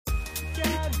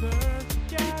We're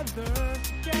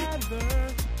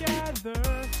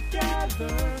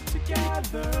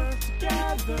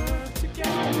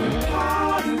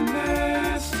parting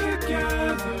this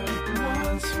together.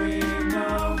 Once we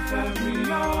know that we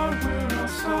are, we're all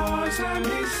stars, and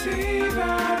we see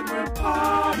that we're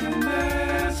parting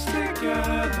this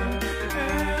together.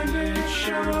 And it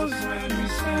shows when we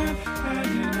stand hand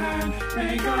in hand,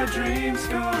 make our dreams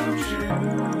come true.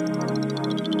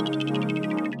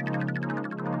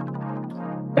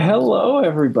 Hello,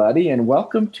 everybody, and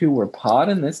welcome to We're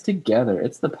Podding This Together.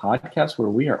 It's the podcast where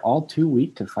we are all too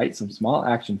weak to fight some small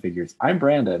action figures. I'm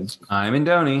Brandon. I'm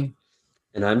Indoni.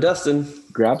 And I'm Dustin.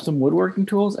 Grab some woodworking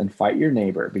tools and fight your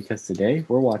neighbor, because today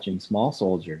we're watching Small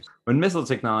Soldiers. When missile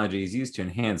technology is used to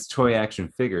enhance toy action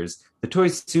figures, the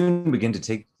toys soon begin to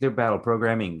take their battle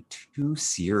programming too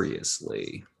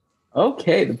seriously.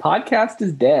 Okay, the podcast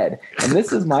is dead, and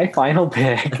this is my final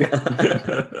pick.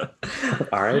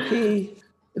 R.I.P.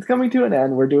 It's coming to an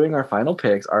end. We're doing our final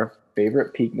picks, our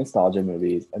favorite peak nostalgia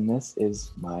movies, and this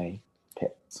is my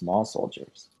pick, Small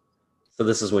Soldiers. So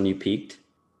this is when you peaked?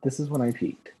 This is when I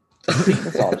peaked. Peak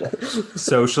nostalgia.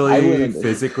 Socially,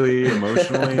 physically,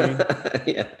 emotionally.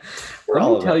 Yeah. Let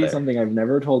me tell you something I've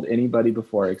never told anybody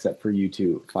before except for you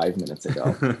two 5 minutes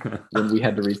ago when we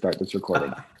had to restart this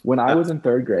recording. When I was in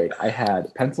third grade, I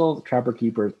had pencils, Trapper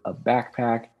Keepers, a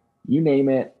backpack, you name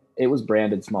it. It was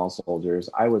branded Small Soldiers.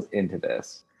 I was into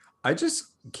this. I just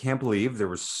can't believe there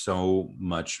was so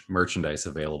much merchandise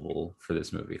available for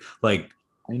this movie. Like,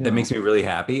 that makes me really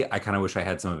happy. I kind of wish I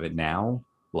had some of it now.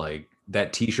 Like,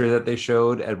 that t-shirt that they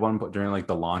showed at one point during like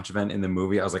the launch event in the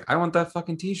movie, I was like, I want that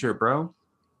fucking t-shirt, bro.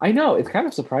 I know. It's kind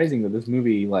of surprising that this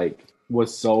movie like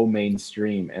was so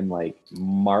mainstream and like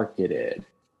marketed,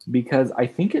 because I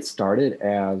think it started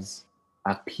as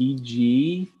a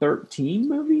PG-13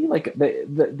 movie. Like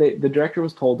the director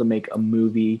was told to make a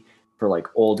movie for like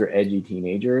older, edgy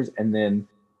teenagers, and then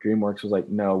DreamWorks was like,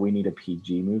 no, we need a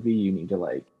PG movie. You need to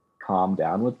like calm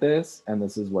down with this. And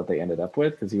this is what they ended up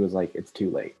with, because he was like, it's too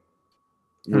late.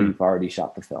 We've already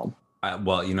shot the film.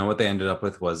 Well, you know what they ended up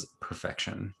with was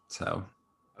perfection. So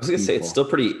I was gonna say it's still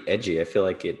pretty edgy. I feel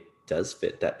like it does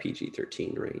fit that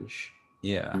PG-13 range.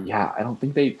 Yeah. I don't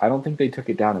think they took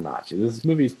it down a notch. This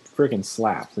movie freaking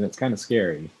slaps, and it's kind of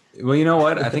scary. Well, you know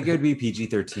what? I think it would be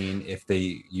PG-13 if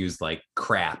they used like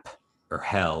crap or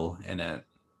hell in it.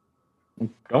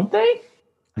 Don't they?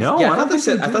 No, yeah, I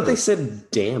thought they said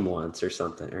damn once or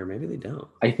something, or maybe they don't.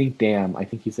 I think damn. I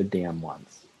think he said damn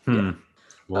once. Yeah.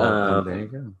 Well, there you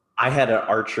go. I had an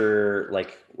Archer,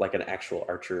 like an actual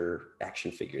Archer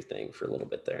action figure thing for a little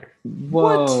bit there.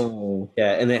 Whoa. What?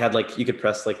 Yeah, and they had like, you could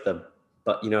press like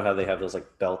but you know how they have those like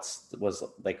belts that was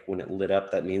like when it lit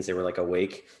up, that means they were like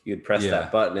awake. You'd press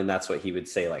that button, and that's what he would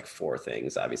say, like 4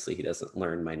 things. Obviously, he doesn't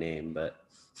learn my name, but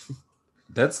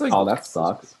that's like, oh, that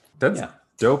sucks. That's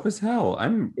dope as hell.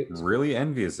 I'm really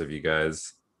envious of you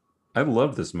guys. I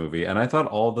love this movie, and I thought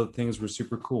all the things were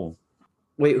super cool.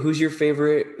 Wait, who's your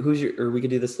favorite? Or we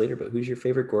could do this later, but who's your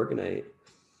favorite Gorgonite?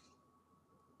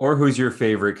 Or who's your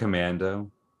favorite Commando?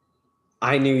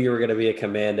 I knew you were going to be a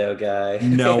Commando guy.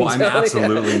 No, I'm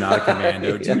absolutely not a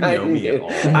Commando. Do you know me at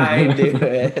all? I knew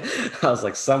it. I was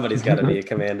like, somebody's got to be a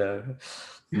Commando.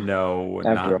 No,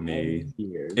 not me.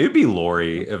 It would be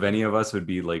Lori. If any of us would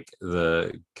be like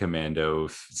the Commando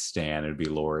stan, it'd be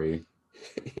Lori.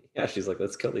 Yeah, she's like,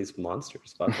 let's kill these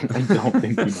monsters. I don't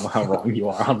think you know how wrong you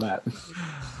are on that.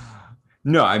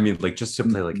 No, I mean, like, just to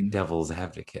play like devil's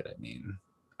advocate. I mean,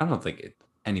 I don't think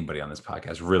anybody on this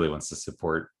podcast really wants to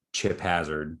support Chip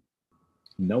Hazard.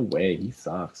 No way, he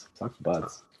sucks. Sucks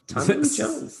butts. Tommy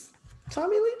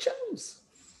Lee Jones.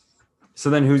 So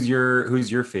then, who's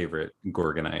your favorite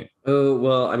Gorgonite? Oh,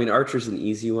 well, I mean, Archer's an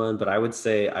easy one, but I would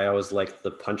say I always liked the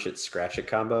punch it, scratch it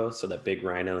combo. So that big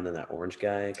rhino and then that orange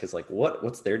guy, because like,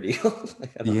 what's their deal?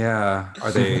 Yeah,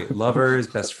 are they lovers,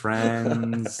 best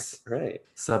friends, right?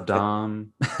 Subdom.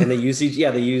 And they use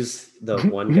the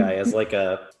one guy as like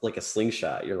a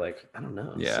slingshot. You're like, I don't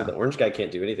know. Yeah. So the orange guy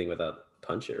can't do anything without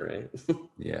punch it, right?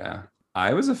 Yeah.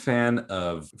 I was a fan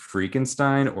of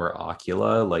Freakenstein or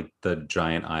Ocula, like the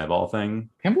giant eyeball thing.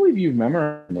 Can't believe you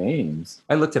remember names.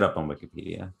 I looked it up on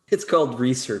Wikipedia. It's called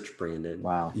research, Brandon.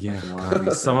 Wow. Yeah.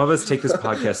 Some of us take this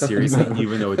podcast seriously,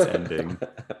 even though it's ending.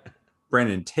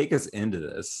 Brandon, take us into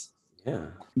this. Yeah.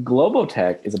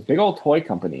 Globotech is a big old toy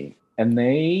company, and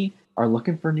they are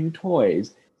looking for new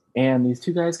toys. And these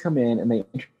two guys come in and they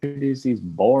introduce these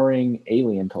boring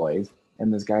alien toys.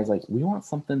 And this guy's like, we want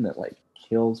something that like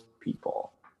kills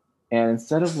people. And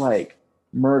instead of like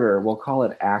murder, we'll call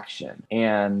it action.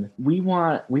 And we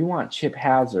want Chip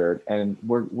Hazard, and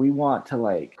we want to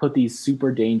like put these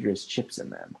super dangerous chips in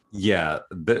them. Yeah,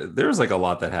 there's like a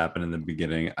lot that happened in the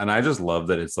beginning, and I just love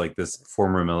that it's like this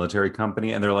former military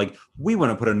company, and they're like, we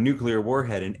want to put a nuclear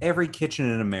warhead in every kitchen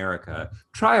in America.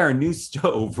 Try our new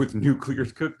stove with nuclear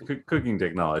cooking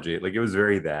technology. Like, it was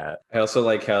very that. I also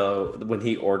like how when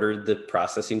he ordered the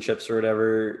processing chips or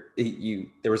whatever,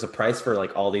 there was a price for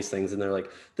like all these things, and they're like,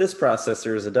 this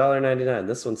processor is $1.99,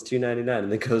 this one's $2.99,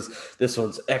 and then goes, this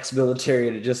one's ex-military,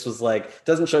 and it just was like,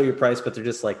 doesn't show you a price, but they're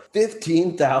just like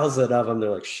 15,000 of them. They're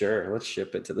like, sure, let's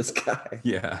ship it to this guy.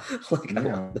 Yeah. Like,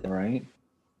 yeah, right.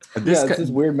 It's this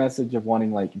weird message of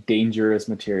wanting like dangerous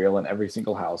material in every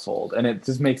single household, and it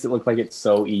just makes it look like it's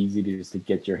so easy to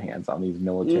get your hands on these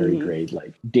military grade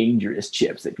like dangerous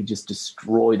chips that could just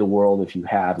destroy the world if you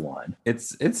had one.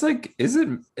 It's like, is it?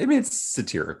 I mean, it's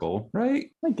satirical,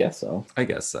 right? I guess so.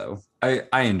 I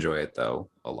enjoy it though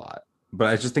a lot. But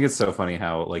I just think it's so funny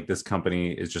how like this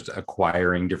company is just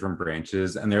acquiring different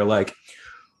branches, and they're like,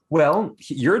 well,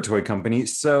 you're a toy company,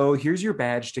 so here's your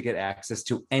badge to get access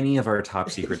to any of our top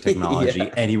secret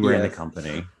technology anywhere in the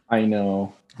company. I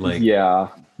know. Like, yeah.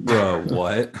 Bro,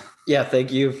 what? Yeah, thank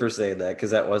you for saying that,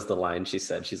 because that was the line she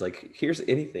said. She's like, here's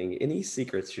anything, any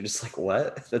secrets. You're just like,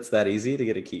 what? That's that easy to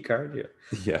get a key card?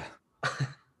 Yeah.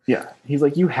 Yeah. He's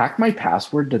like, you hacked my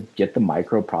password to get the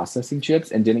microprocessing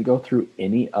chips and didn't go through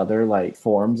any other like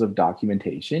forms of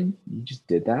documentation. You just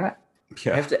did that?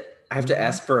 Yeah. I have to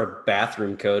ask for a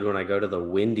bathroom code when I go to the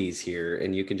Wendy's here,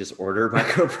 and you can just order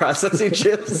microprocessing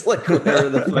chips like whatever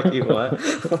the fuck you want.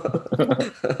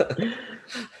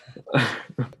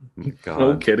 God.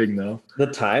 No kidding, though. The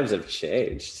times have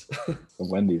changed. The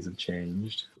Wendy's have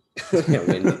changed. Yeah,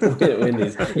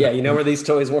 Wendy's. Yeah, you know where these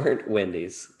toys weren't?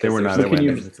 Wendy's. They were not at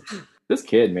Wendy's. This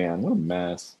kid, man, what a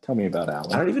mess. Tell me about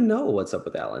Alan. I don't even know what's up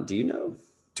with Alan. Do you know?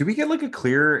 Do we get like a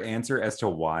clear answer as to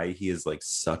why he is like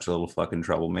such a little fucking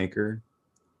troublemaker?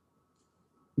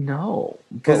 No.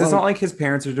 Because it's not like his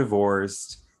parents are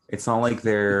divorced. It's not like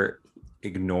they're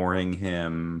ignoring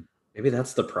him. Maybe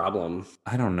that's the problem.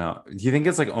 I don't know. Do you think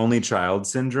it's like only child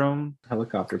syndrome?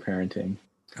 Helicopter parenting.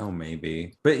 Oh,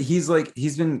 maybe. But he's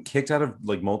been kicked out of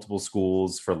like multiple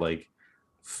schools for like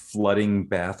flooding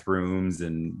bathrooms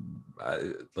and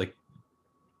like,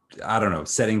 I don't know,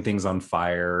 setting things on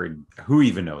fire. Who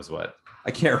even knows what?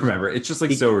 I can't remember. It's just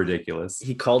like so ridiculous.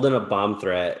 He called in a bomb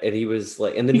threat, and he was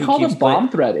like, and then he called a bomb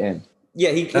threat in.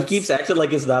 Yeah, he keeps acting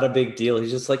like it's not a big deal.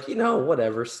 He's just like,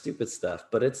 whatever, stupid stuff,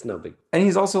 but it's no big. And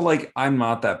he's also like, I'm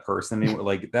not that person anymore.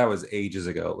 Like, that was ages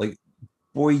ago. Like,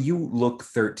 boy, you look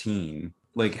 13.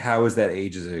 Like, how is that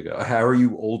ages ago? How are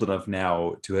you old enough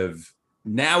now to have?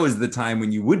 Now is the time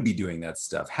when you would be doing that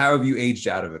stuff. How have you aged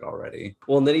out of it already?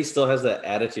 Well, and then he still has that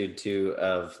attitude too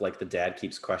of like the dad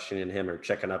keeps questioning him or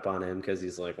checking up on him because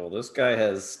he's like, well, this guy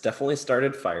has definitely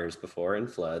started fires before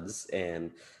and floods,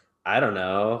 and I don't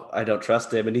know, I don't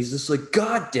trust him. And he's just like,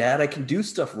 God, Dad, I can do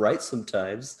stuff right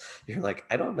sometimes. You're like,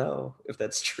 I don't know if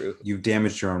that's true. You've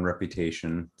damaged your own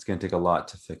reputation. It's going to take a lot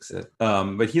to fix it.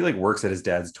 But he like works at his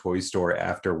dad's toy store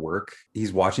after work.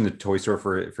 He's watching the toy store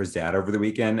for his dad over the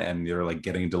weekend, and they're like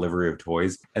getting a delivery of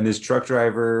toys. And this truck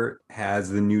driver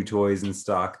has the new toys in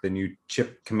stock, the new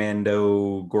Chip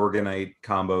Commando Gorgonite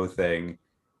combo thing.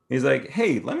 He's like,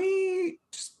 hey,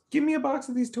 give me a box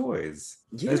of these toys.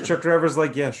 Yeah. This truck driver's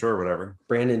like, yeah, sure, whatever.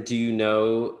 Brandon, do you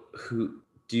know who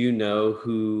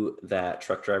that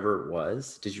truck driver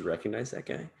was? Did you recognize that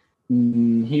guy?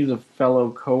 He's a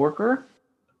fellow coworker.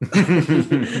 No.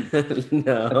 At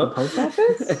the post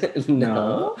office?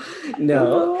 No.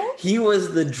 He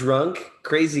was the drunk,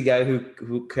 crazy guy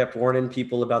who kept warning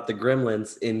people about the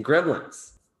gremlins in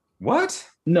Gremlins. What?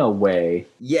 No way.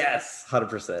 Yes,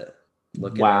 100%.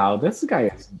 Wow, this guy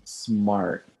is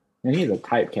smart. And he's a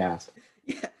typecast.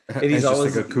 Yeah. And he's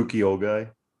always just like a kooky old guy.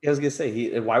 I was going to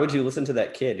say, why would you listen to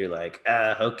that kid? You're like,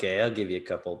 okay, I'll give you a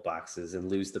couple boxes and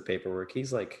lose the paperwork.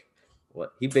 He's like,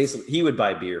 what? He would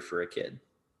buy beer for a kid.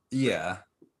 Yeah.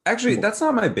 Actually, that's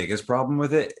not my biggest problem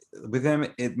with him.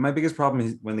 My biggest problem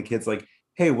is when the kid's like,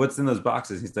 hey, what's in those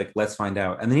boxes? He's like, let's find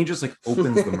out. And then he just like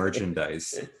opens the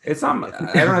merchandise. It's not,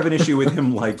 I don't have an issue with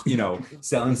him like,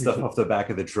 selling stuff off the back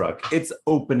of the truck. It's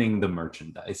opening the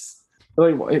merchandise.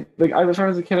 Like I was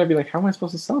as a kid, I'd be like, how am I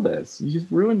supposed to sell this? You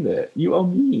just ruined it. You owe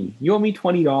me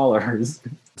 $20.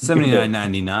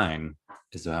 $79.99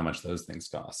 is how much those things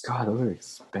cost. God, those are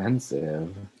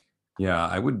expensive. Yeah,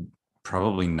 I would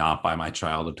probably not buy my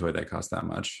child a toy that costs that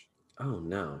much. Oh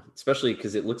no, especially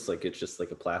because it looks like it's just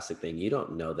like a plastic thing. You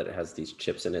don't know that it has these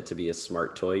chips in it to be a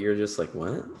smart toy. You're just like,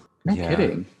 what? No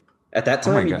kidding. At that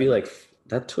time, you'd be like,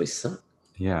 that toy sucks.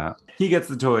 Yeah. He gets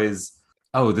the toys.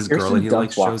 Oh, this girl that he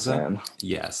likes shows up?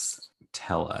 Yes.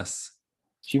 Tell us.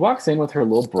 She walks in with her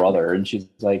little brother and she's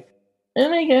like, oh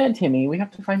my God, Timmy, we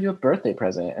have to find you a birthday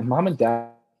present. And mom and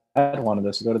dad wanted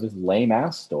us to go to this lame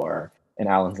ass store. And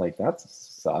Alan's like, that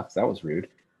sucks. That was rude.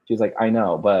 She's like, I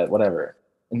know, but whatever.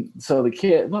 And so the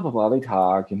kid, blah, blah, blah, they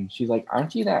talk. And she's like,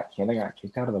 aren't you that kid that got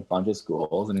kicked out of a bunch of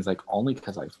schools? And he's like, only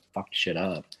because I fucked shit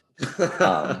up.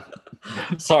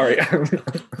 Sorry.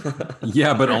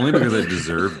 Yeah, but only because I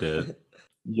deserved it.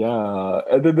 Yeah.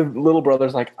 And then the little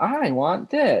brother's like, I want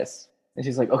this. And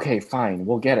she's like, okay, fine,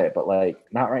 we'll get it. But like,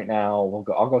 not right now.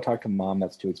 I'll go talk to mom.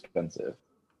 That's too expensive.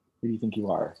 Who do you think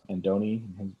you are? Andoni?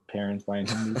 His parents buying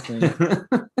him these things?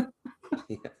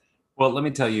 Yeah. Well, let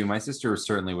me tell you, my sister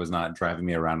certainly was not driving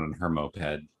me around on her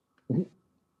moped.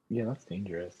 Yeah, that's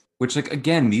dangerous. Which, like,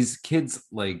 again, these kids,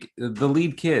 like, the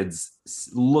lead kids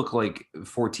look like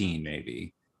 14,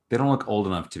 maybe. They don't look old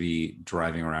enough to be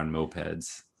driving around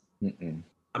mopeds. Mm-mm.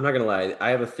 I'm not going to lie. I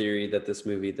have a theory that this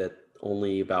movie, that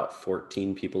only about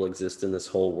 14 people exist in this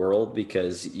whole world,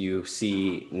 because you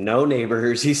see no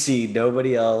neighbors, you see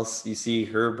nobody else, you see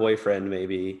her boyfriend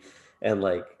maybe, and,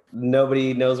 like,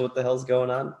 nobody knows what the hell's going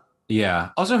on. Yeah.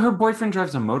 Also, her boyfriend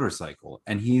drives a motorcycle,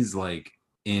 and he's, like,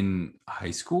 in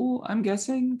high school, I'm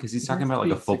guessing, because he's talking about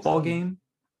like a football 16. Game.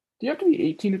 Do you have to be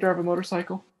 18 to drive a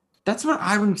motorcycle? That's what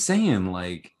I'm saying.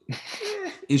 Like,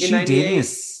 is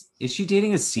she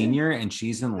dating a senior and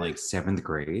she's in like 7th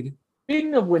grade?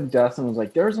 Speaking of when Dustin was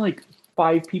like, there's like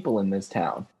 5 people in this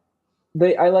town.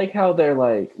 I like how they're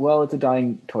like, well, it's a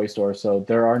dying toy store, so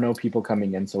there are no people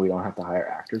coming in, so we don't have to hire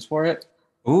actors for it.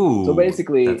 Ooh. So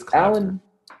basically, Alan.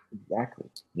 Exactly.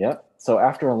 Yep. So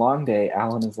after a long day,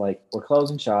 Alan is like, we're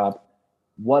closing shop,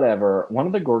 whatever. One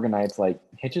of the Gorgonites like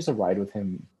hitches a ride with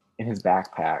him in his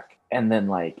backpack. And then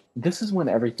like, this is when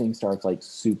everything starts like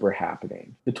super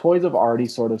happening. The toys have already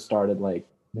sort of started like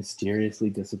mysteriously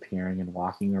disappearing and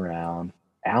walking around.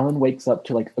 Alan wakes up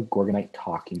to like a Gorgonite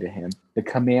talking to him. The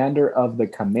commander of the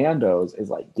commandos is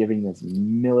like giving this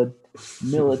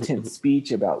militant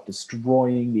speech about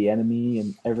destroying the enemy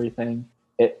and everything.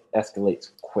 It escalates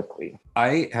quickly.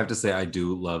 I have to say, I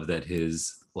do love that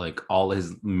his, like, all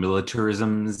his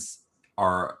militarisms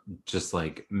are just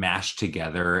like mashed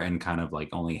together and kind of like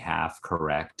only half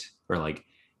correct or like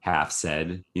half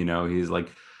said. You know, he's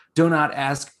like, do not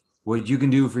ask what you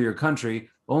can do for your country,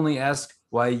 only ask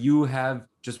why you have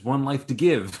just one life to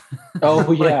give.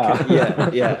 Oh,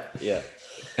 yeah. Yeah.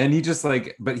 And he just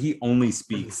like, but he only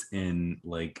speaks in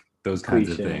like those kinds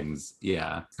of things.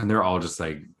 Yeah. And they're all just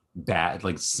like bad,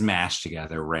 like smashed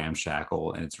together,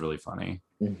 ramshackle, and it's really funny.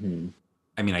 Mm-hmm.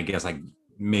 I mean, I guess I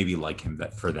maybe like him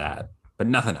for that, but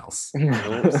nothing else.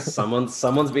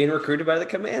 Someone's being recruited by the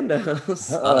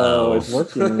commandos. Oh, it's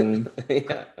working.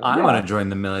 Yeah. I want to join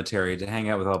the military to hang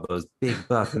out with all those big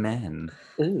buff men.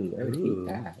 Ooh, I hate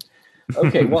that.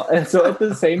 Okay, well, and so at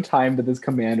the same time that this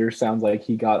commander sounds like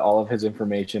he got all of his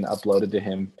information uploaded to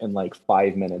him in like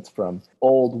 5 minutes from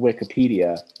old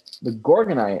Wikipedia, the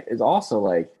Gorgonite is also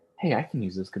like, hey, I can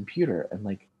use this computer and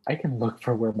like I can look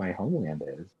for where my homeland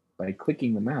is by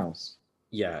clicking the mouse.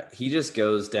 Yeah, he just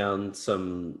goes down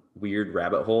some weird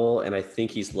rabbit hole, and I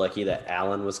think he's lucky that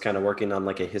Alan was kind of working on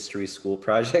like a history school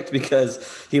project,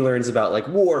 because he learns about like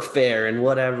warfare and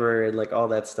whatever and like all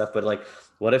that stuff. But like,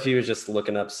 what if he was just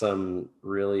looking up something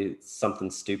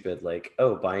stupid like,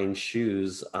 oh, buying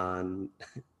shoes on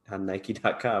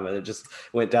Nike.com, and it just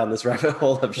went down this rabbit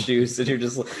hole of shoes, and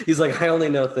he's like, I only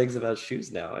know things about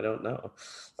shoes now. I don't know.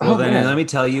 Well, then let me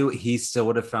tell you, he still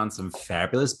would have found some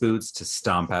fabulous boots to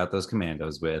stomp out those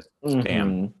commandos with. Mm-hmm.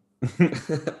 Bam.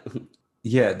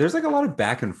 Yeah, there's like a lot of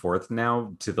back and forth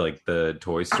now to like the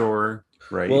toy store,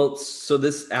 right? Well, so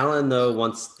this Alan though,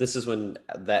 this is when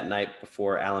that night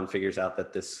before Alan figures out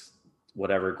that this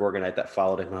whatever Gorgonite that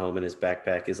followed him home in his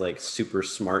backpack is like super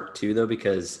smart too, though,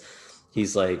 because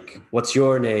he's like, what's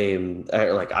your name?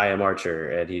 Like, I am Archer.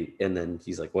 And then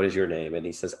he's like, what is your name? And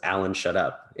he says, Alan, shut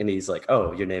up. And he's like,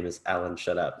 oh, your name is Alan,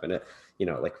 shut up. And it,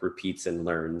 like repeats and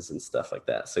learns and stuff like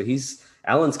that. So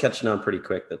Alan's catching on pretty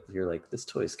quick that you're like, this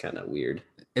toy's kind of weird.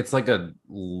 It's like a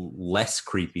less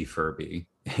creepy Furby,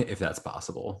 if that's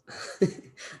possible.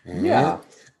 Yeah.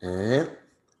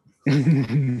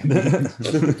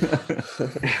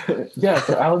 Yeah,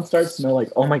 so Alan starts to know like,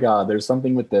 oh my god, there's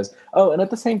something with this. Oh, and at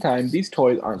the same time, these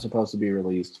toys aren't supposed to be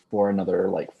released for another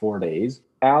like 4 days.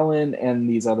 Alan and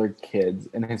these other kids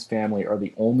and his family are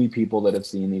the only people that have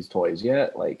seen these toys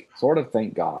yet. Like, sort of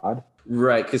thank God.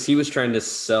 Right, because he was trying to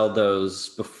sell those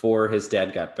before his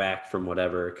dad got back from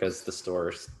whatever, because the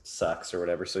store sucks or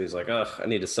whatever. So he's like, "Oh, I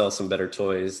need to sell some better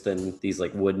toys than these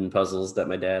like wooden puzzles that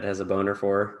my dad has a boner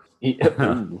for."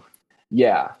 Ooh.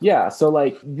 Yeah. So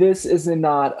like, this is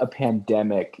not a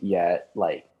pandemic yet.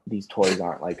 Like, these toys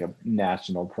aren't like a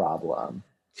national problem.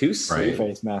 Too soon.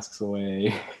 Face masks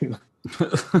away.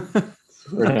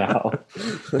 For now.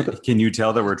 Can you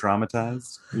tell that we're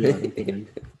traumatized? Yeah,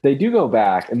 they do go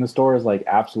back, and the store is like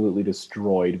absolutely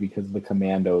destroyed because the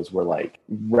commandos were like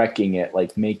wrecking it,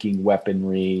 like making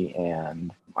weaponry,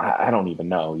 and I don't even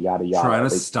know, yada yada. Trying to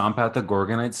stomp out the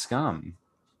Gorgonite scum.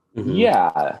 Mm-hmm.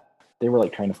 Yeah, they were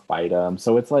like trying to fight him.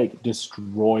 So it's like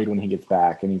destroyed when he gets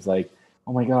back, and he's like,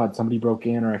 "Oh my god, somebody broke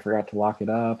in, or I forgot to lock it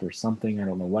up, or something. I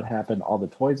don't know what happened. All the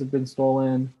toys have been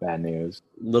stolen. Bad news."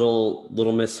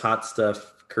 Little Miss Hot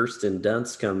Stuff Kirsten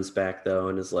Dunst comes back though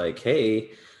and is like, "Hey,"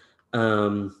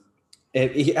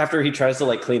 after he tries to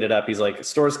like clean it up, he's like,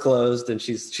 "Store's closed," and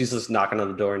she's just knocking on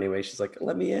the door anyway. She's like,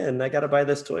 "Let me in. I gotta buy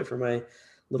this toy for my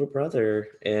little brother,"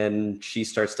 and she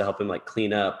starts to help him like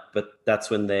clean up. But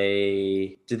that's when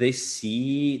they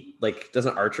see, like,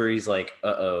 doesn't Archer? He's like,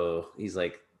 "Uh-oh," he's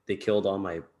like, "They killed all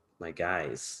my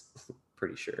guys."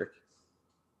 Pretty sure.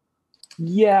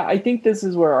 Yeah, I think this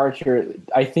is where Archer,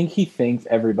 I think he thinks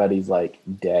everybody's like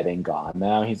dead and gone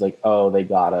now. He's like, "Oh, they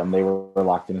got him. They were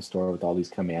locked in a store with all these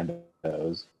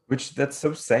commandos." Which, that's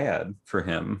so sad for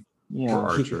him. Yeah. For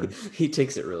Archer. He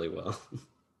takes it really well.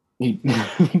 He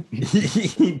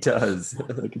does.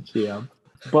 Like a champ.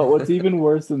 But what's even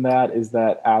worse than that is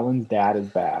that Alan's dad is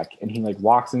back, and he like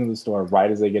walks into the store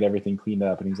right as they get everything cleaned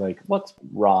up, and he's like, "What's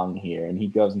wrong here?" And he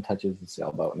goes and touches the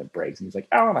sailboat, and it breaks. And he's like,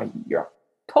 "Alan, you're a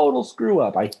total screw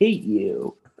up. I hate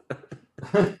you."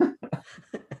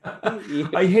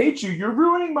 I hate you. You're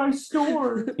ruining my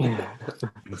store.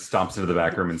 Stomps into the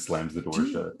back room and slams the door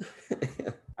shut.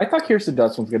 I thought Kirsten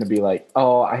Dunst was going to be like,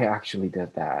 "Oh, I actually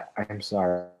did that. I'm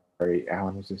sorry.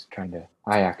 Alan was just trying to.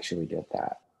 I actually did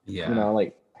that." Yeah. You know,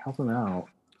 like, help him out.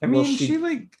 I mean,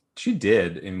 she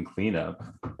did in cleanup.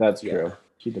 That's true.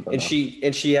 She did that.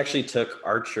 And she actually took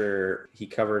Archer. She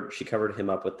covered him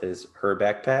up with her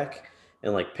backpack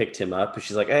and like picked him up. And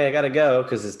she's like, "Hey, I gotta go,"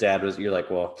 because his dad was. You're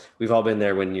like, well, we've all been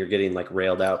there when you're getting like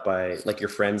railed out by like your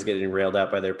friends getting railed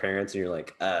out by their parents, and you're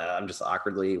like, I'm just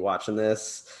awkwardly watching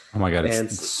this. Oh my god,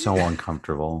 it's so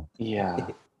uncomfortable. Yeah.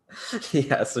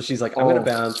 Yeah. So she's like, "I'm gonna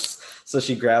bounce." So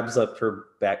she grabs up her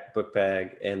book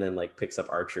bag and then like picks up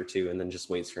Archer too, and then just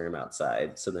waits for him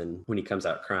outside. So then when he comes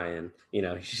out crying, you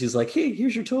know, she's like, "Hey,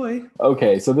 here's your toy."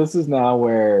 Okay, so this is now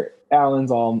where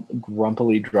Alan's all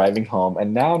grumpily driving home,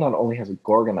 and now not only has a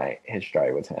Gorgonite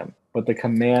hitchhike with him, but the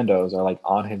commandos are like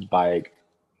on his bike,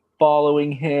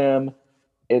 following him.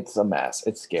 It's a mess.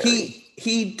 It's scary.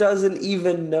 He doesn't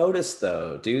even notice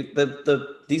though, dude.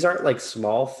 These aren't like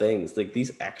small things. Like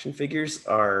these action figures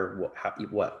are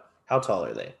what? How tall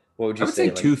are they? What would you say? I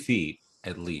would say 2 feet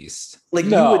at least. Like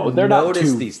no, you would they're notice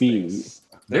not 2 these feet. things.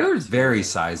 They're very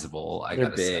sizable. They're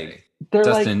gotta big. They're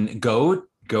Dustin, like,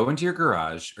 go into your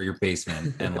garage or your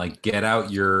basement and like get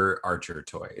out your Archer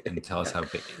toy and tell us how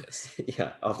big it is.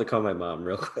 Yeah, I'll have to call my mom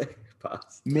real quick.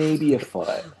 Pause. maybe a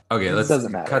foot. Okay, let's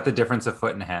doesn't matter. cut the difference a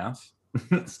foot and a half.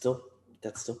 That's still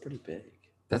pretty big.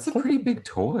 That's a pretty big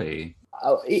toy.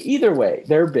 Either way,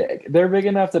 they're big. They're big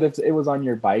enough that if it was on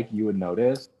your bike, you would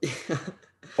notice.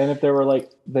 And if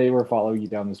they were following you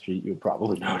down the street, you would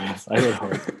probably notice. I would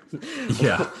hope.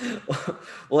 Yeah.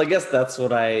 Well, I guess that's what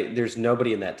there's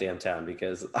nobody in that damn town,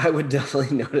 because I would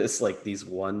definitely notice like these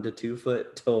 1 to 2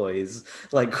 foot toys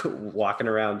like walking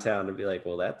around town and be like,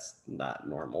 well, that's not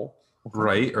normal.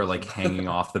 Right? Or like hanging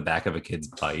off the back of a kid's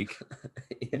bike.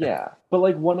 Yeah. But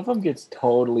like one of them gets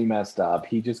totally messed up.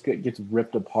 He just gets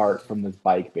ripped apart from this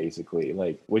bike, basically,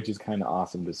 like, which is kind of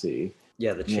awesome to see.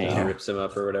 Yeah, the chain rips him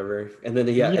up or whatever. And then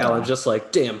Alan just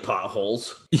like, "Damn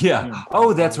potholes." Yeah.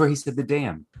 Oh, that's where he said the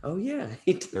damn. Oh, yeah.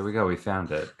 There we go. We found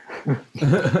it.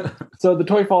 So the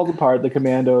toy falls apart. The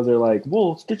commandos are like,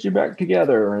 "We'll stitch you back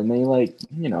together." And they like,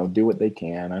 do what they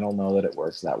can. I don't know that it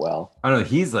works that well. Oh, no,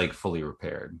 he's like fully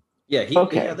repaired. Yeah,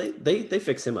 they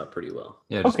fix him up pretty well.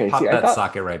 Yeah, just pop that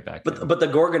socket right back. But the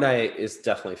Gorgonite is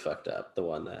definitely fucked up. The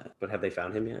one but have they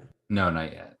found him yet? No,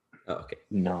 not yet. Oh, okay.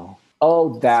 No.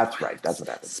 Oh, that's right. That's what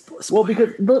happens. Well,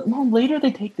 because later they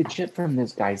take the chip from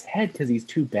this guy's head because he's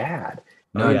too bad.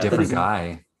 No, different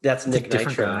guy. That's Nick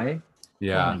Nitro. Guy?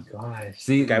 Yeah. Oh my gosh.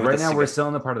 See, right now we're still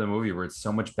in the part of the movie where it's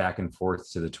so much back and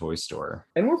forth to the toy store.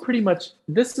 And we're pretty much,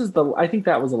 I think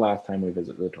that was the last time we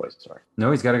visited the toy store.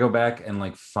 No, he's got to go back and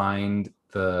like find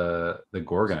the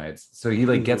Gorgonites. So he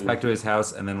like gets back to his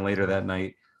house, and then later that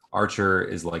night, Archer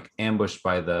is like ambushed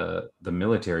by the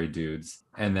military dudes,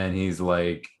 and then he's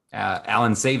like,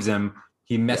 Alan saves him.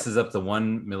 He messes up the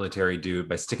one military dude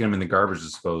by sticking him in the garbage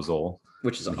disposal,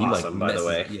 which is awesome, by the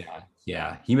way.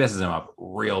 Yeah, he messes him up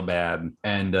real bad.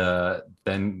 And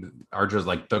then Archer's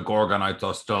like, the Gorgonites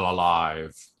are still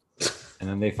alive. And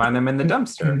then they find them in the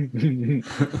dumpster.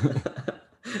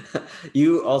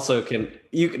 You also can.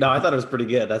 No, I thought it was pretty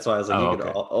good. That's why I was like, you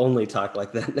can only talk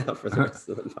like that now for the rest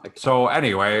of the podcast. So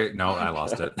anyway, no, I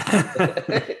lost it.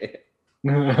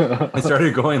 I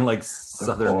started going like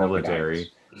Southern military.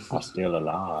 Are still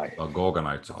alive. The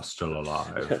Gorgonites are still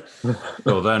alive.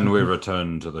 So then we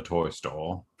return to the toy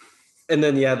store. And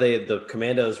then, the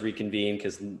commandos reconvene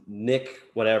because Nick,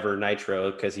 whatever,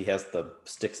 Nitro, because he has the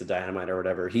sticks of dynamite or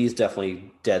whatever, he's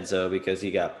definitely deadzo because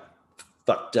he got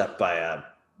fucked up by a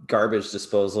garbage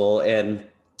disposal. And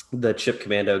the Chip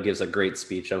Commando gives a great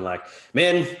speech. I'm like,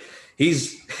 man,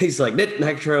 he's like, Nick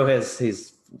Nitro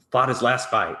he's fought his last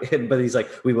fight, but he's like,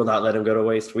 we will not let him go to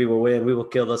waste. We will win. We will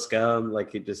kill the scum.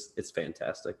 Like, it's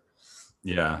fantastic.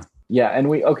 Yeah.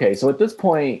 And so at this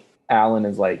point, Alan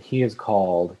is like, he has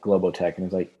called Globotech and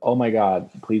is like, oh my God,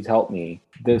 please help me.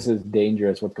 This is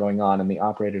dangerous. What's going on? And the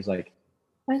operator's like,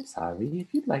 I'm sorry,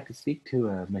 if you'd like to speak to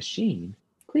a machine,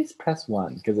 please press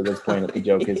 1. Because at this point, the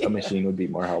joke is a machine would be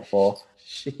more helpful.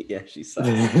 She sucks.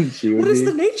 What is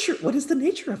the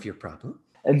nature of your problem?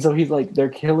 And so he's like, they're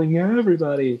killing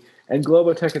everybody. And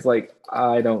Globotech is like,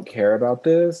 I don't care about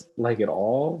this, like, at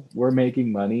all. We're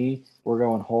making money. We're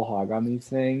going whole hog on these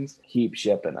things. Keep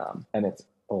shipping them. And it's,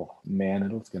 oh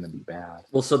man, it's going to be bad.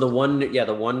 Well, so the one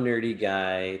nerdy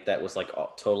guy that was like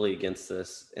totally against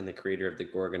this, and the creator of the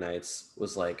Gorgonites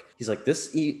was like, he's like, this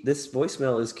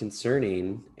voicemail is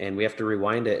concerning, and we have to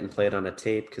rewind it and play it on a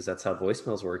tape because that's how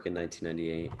voicemails work in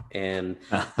 1998. And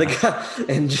the guy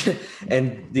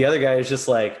and the other guy is just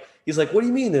like, he's like, what do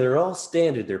you mean? They're all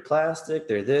standard. They're plastic.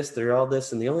 They're this. They're all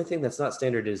this. And the only thing that's not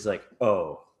standard is like,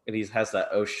 oh. And he has that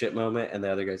oh shit moment. And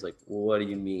the other guy's like, what do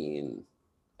you mean?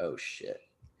 Oh shit.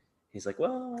 He's like,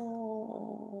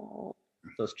 well,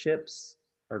 those chips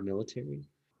are military.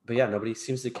 But yeah, nobody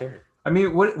seems to care. I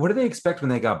mean, what do they expect when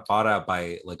they got bought out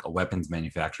by like a weapons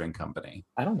manufacturing company?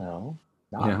 I don't know.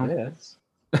 Not this.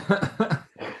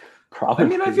 Probably. I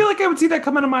mean, I feel like I would see that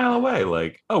coming a mile away.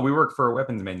 Like, oh, we work for a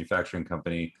weapons manufacturing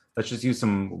company. Let's just use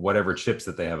some whatever chips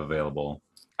that they have available.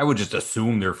 I would just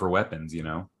assume they're for weapons, you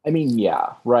know? I mean,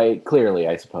 yeah, right. Clearly,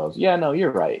 I suppose. Yeah, no,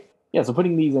 you're right. Yeah, so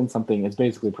putting these in something is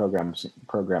basically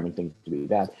programming things to be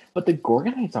bad. But the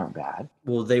Gorgonites aren't bad.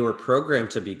 Well, they were programmed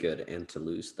to be good and to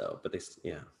lose, though. But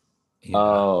yeah.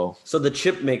 Oh. So the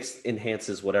chip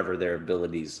enhances whatever their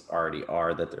abilities already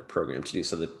are that they're programmed to do.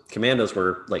 So the commandos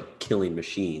were like killing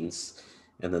machines,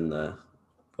 and then the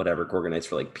whatever Gorgonites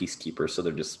were like peacekeepers. So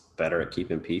they're just better at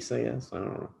keeping peace, I guess. I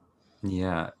don't know.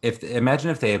 Yeah. Imagine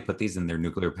if they had put these in their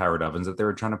nuclear powered ovens that they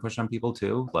were trying to push on people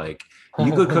too. Like,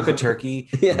 you could cook a turkey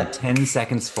in 10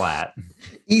 seconds flat.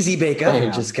 Easy Bake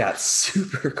Oven just got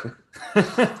super quick.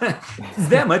 It's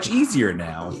that much easier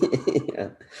now. Yeah.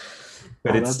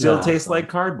 But it still tastes like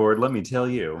cardboard, let me tell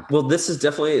you. Well, this is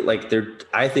definitely like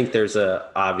I think there's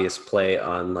a obvious play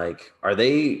on like, are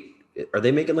they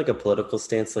making like a political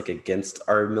stance like against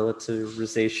our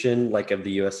militarization, like of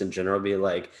the US in general, be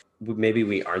like, maybe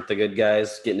we aren't the good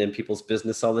guys getting in people's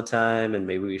business all the time, and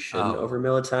maybe we shouldn't over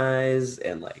militarize,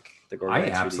 and like the Gorgonites. I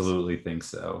absolutely think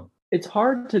so. It's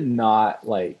hard to not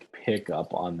like pick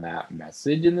up on that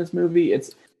message in this movie.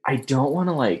 I don't want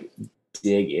to like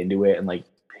dig into it and like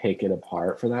pick it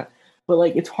apart for that, but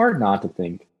like it's hard not to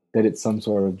think that it's some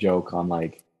sort of joke on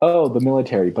like, oh, the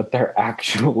military, but they're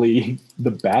actually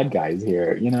the bad guys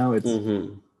here. You know, it's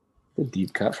a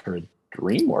deep cut for a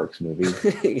DreamWorks movie.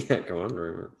 Yeah, come on,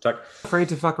 DreamWorks. Afraid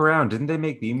to Fuck Around. Didn't they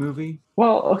make B-Movie?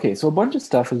 Well, okay, so a bunch of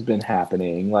stuff has been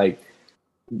happening. Like,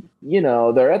 you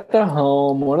know, they're at the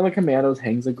home. One of the commandos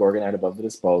hangs a Gorgonite above the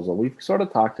disposal. We've sort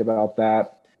of talked about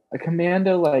that. A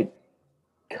commando like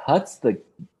cuts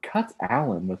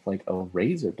Alan with like a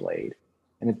razor blade,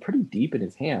 and it's pretty deep in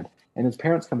his hand. And his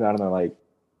parents come down and they're like,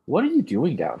 "What are you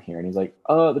doing down here?" And he's like,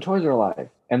 "The toys are alive."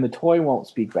 And the toy won't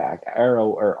speak back.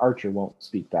 Archer won't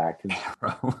speak back.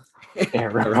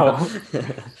 Arrow.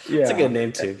 Yeah. It's a good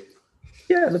name too.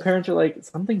 Yeah, and the parents are like,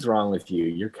 "Something's wrong with you.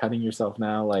 You're cutting yourself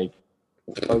now." Like,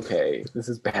 okay, this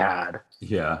is bad.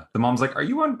 Yeah. The mom's like, "Are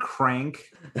you on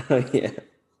crank?" Yeah.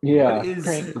 Yeah.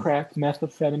 Crack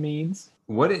methamphetamines.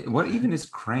 What even is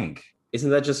crank? Isn't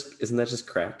that just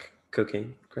crack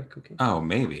cocaine? Crack cocaine? Oh,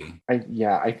 maybe.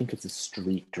 I think it's a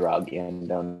street drug,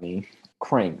 Andoni.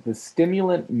 Crank, the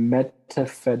stimulant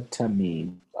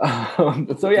methamphetamine.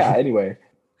 So yeah, anyway.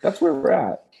 That's where we're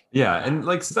at. Yeah, and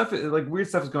like stuff, like weird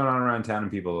stuff is going on around town,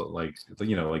 and people like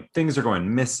like things are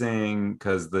going missing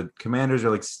because the commanders are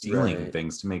like stealing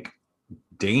things to make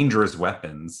dangerous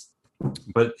weapons.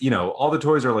 But all the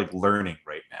toys are like learning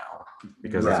right now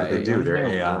because that's what they do. They're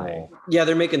AI. Yeah,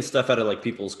 they're making stuff out of like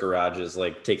people's garages,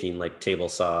 like taking like table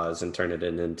saws and turn it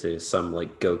into some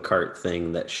like go-kart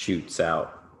thing that shoots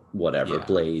out whatever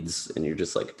blades, and you're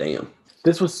just like, damn.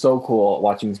 This was so cool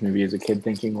watching this movie as a kid,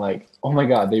 thinking like, oh my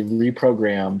God, they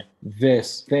reprogrammed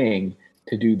this thing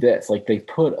to do this. Like they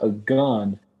put a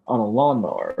gun on a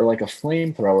lawnmower or like a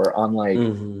flamethrower on like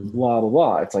blah, blah,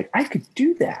 blah. It's like, I could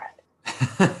do that.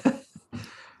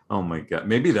 Oh my God.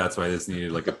 Maybe that's why this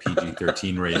needed like a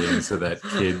PG-13 rating so that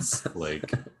kids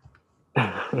like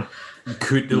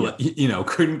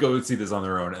couldn't go see this on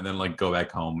their own and then like go back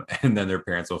home, and then their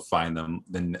parents will find them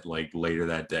then like later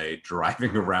that day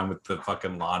driving around with the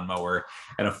fucking lawnmower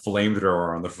and a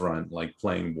flamethrower on the front, like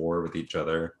playing war with each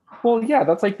other. Well, yeah,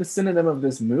 that's like the synonym of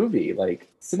this movie. Like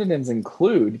synonyms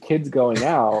include kids going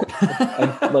out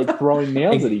and like throwing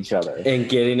nails at each other and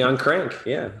getting on crank.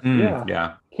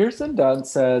 Yeah. Kirsten Dunst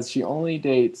says she only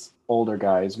dates older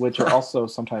guys, which are also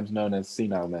sometimes known as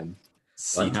senile men.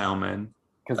 Senile men.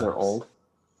 Because they're old.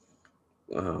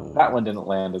 Oh. That one didn't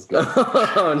land as good.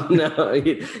 Oh, no.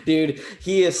 Dude,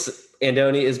 he is...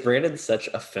 Andoni, is Brandon such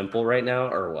a fimple right now,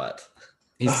 or what?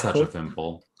 He's such a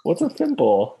fimple. What's a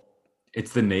fimple?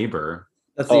 It's the neighbor.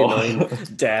 That's the annoying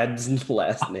dad's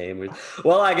last name.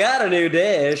 Well, I got a new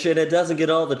dish, and it doesn't get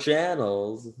all the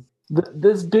channels.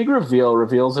 This big reveal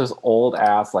reveals this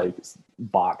old-ass, like,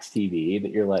 box TV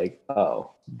that you're like,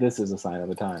 oh, this is a sign of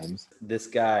the times. This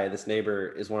guy, this neighbor,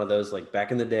 is one of those, like,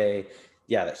 back in the day,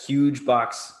 that huge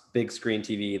box, big screen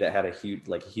TV that had a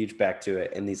huge back to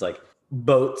it, and these, like,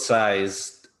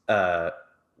 boat-sized,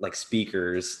 like,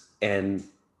 speakers, and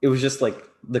it was just, like,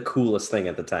 the coolest thing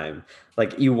at the time.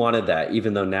 Like, you wanted that,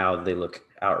 even though now they look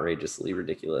outrageously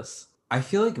ridiculous. I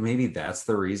feel like maybe that's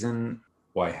the reason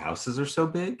why houses are so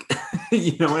big.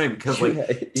 You know what I mean? Because like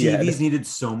TVs needed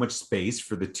so much space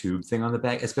for the tube thing on the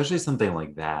back, especially something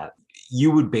like that.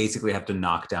 You would basically have to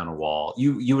knock down a wall.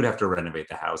 You would have to renovate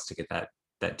the house to get that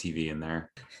TV in there.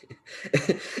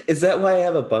 Is that why I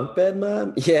have a bunk bed,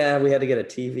 Mom? Yeah, we had to get a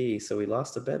TV, so we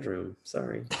lost a bedroom.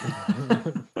 Sorry.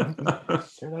 Tear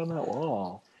down that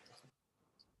wall.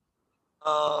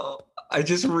 Oh, I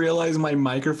just realized my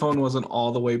microphone wasn't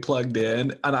all the way plugged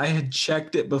in, and I had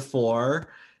checked it before,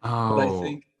 but I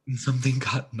think something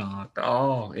got knocked.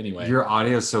 Oh, anyway. Your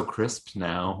audio is so crisp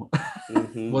now.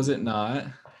 Was it not?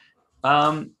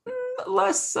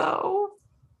 Less so.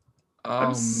 Oh,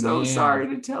 I'm so sorry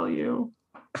to tell you.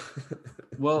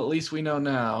 Well, at least we know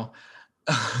now.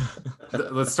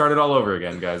 Let's start it all over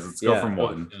again, guys. Let's go from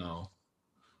one. No.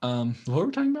 What were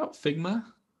we talking about? Figma?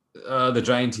 The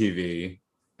giant TV.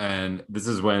 And this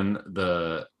is when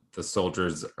the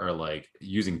soldiers are like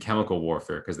using chemical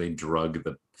warfare because they drug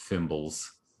the Fimbles.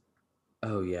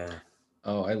 Oh yeah.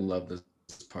 Oh, I love this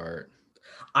part.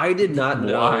 I did not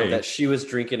know that she was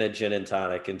drinking a gin and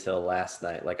tonic until last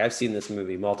night. Like I've seen this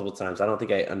movie multiple times. I don't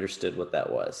think I understood what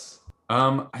that was.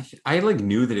 I like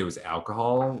knew that it was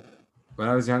alcohol when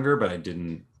I was younger, but I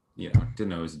didn't know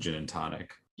it was gin and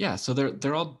tonic. Yeah, so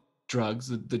they're all drugs.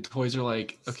 The toys are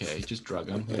like, okay, just drug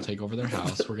them. We'll take over their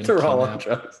house. We're gonna. They're all on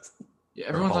drugs. Yeah,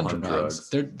 everyone's on drugs.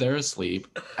 They're asleep.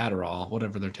 Adderall,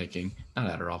 whatever they're taking.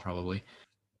 Not Adderall, probably.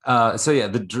 So yeah,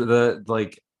 the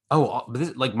like. Oh,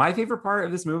 like my favorite part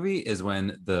of this movie is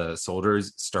when the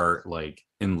soldiers start like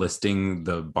enlisting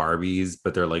the Barbies,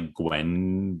 but they're like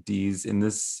Gwendys in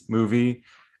this movie,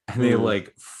 and they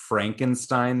like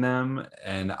Frankenstein them,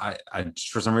 and I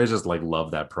for some reason just like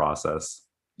love that process.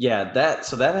 Yeah, that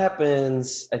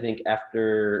happens. I think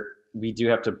after we do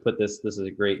have to put this. This is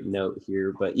a great note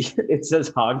here, but it says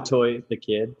Hogtoy the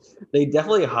kid. They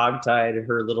definitely hogtied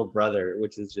her little brother,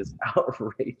 which is just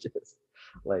outrageous.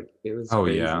 Like it was. Oh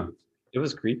crazy. Yeah, it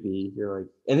was creepy. You're like,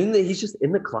 and then he's just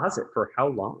in the closet for how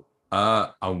long?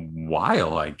 A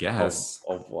while, I guess.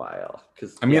 A while,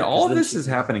 because I mean, all of this is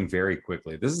happening very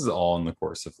quickly. This is all in the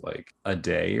course of like a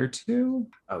day or two.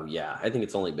 Oh yeah, I think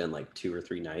it's only been like 2 or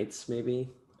 3 nights, maybe.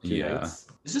 2 nights.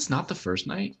 Is this not the first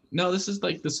night? No, this is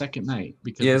like the second night.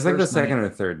 Because it's like the second or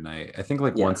third night. I think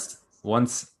like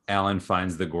once Alan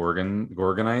finds the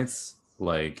Gorgonites,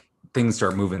 like things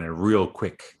start moving at a real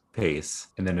quick pace,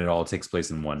 and then it all takes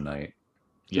place in one night.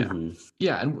 Yeah. Mm-hmm.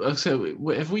 Yeah. And so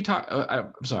if we talk,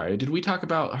 I'm sorry, did we talk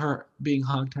about her being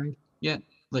hogtied yet?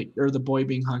 Like, or the boy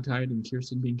being hogtied and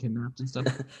Kirsten being kidnapped and stuff?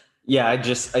 Yeah. I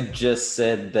just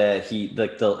said that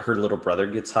her little brother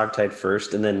gets hogtied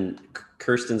first, and then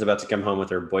Kirsten's about to come home with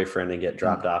her boyfriend and get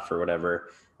dropped off or whatever.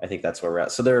 I think that's where we're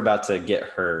at. So they're about to get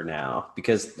her now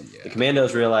because the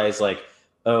Commandos realize like,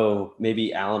 oh,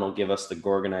 maybe Alan will give us the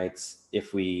Gorgonites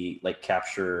if we like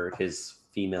capture his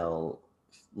female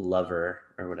lover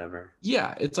or whatever.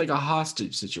 Yeah, it's like a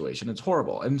hostage situation. It's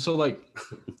horrible. And so like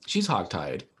she's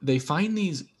hogtied. They find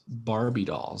these Barbie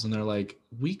dolls and they're like,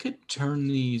 we could turn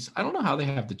these. I don't know how they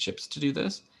have the chips to do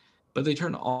this, but they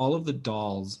turn all of the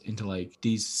dolls into like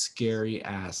these scary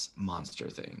ass monster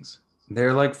things.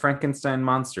 They're like Frankenstein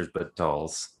monsters, but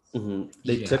dolls. Mm-hmm.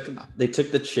 They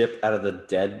took the chip out of the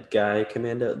dead guy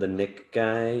commando, the Nick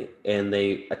guy, and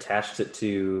they attached it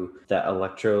to that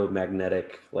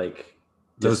electromagnetic like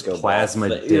those plasma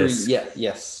discs.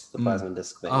 The plasma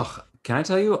disc thing. Oh, can I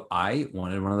tell you, I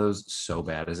wanted one of those so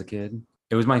bad as a kid.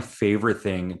 It was my favorite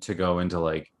thing to go into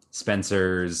like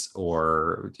Spencer's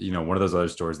or one of those other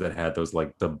stores that had those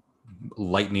like the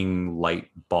lightning light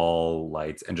ball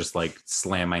lights and just like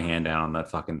slam my hand down on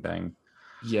that fucking thing.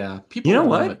 Yeah, people know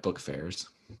what at book fairs.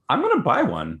 I'm gonna buy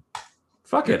one.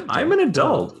 Fuck it, I'm an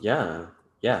adult. Yeah.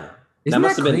 Isn't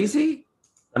that crazy?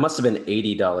 That must have been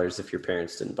 $80 if your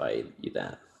parents didn't buy you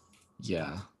that.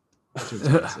 Yeah, it's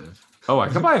expensive. Oh, I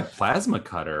could buy a plasma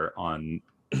cutter on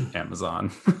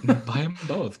Amazon. Buy them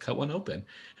both. Cut one open.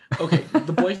 Okay,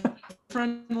 the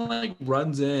boyfriend like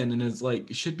runs in and is like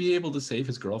should be able to save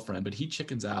his girlfriend, but he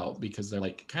chickens out because they're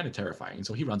like kind of terrifying.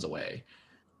 So he runs away,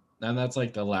 and that's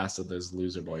like the last of this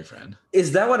loser boyfriend.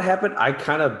 Is that what happened? I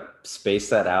kind of spaced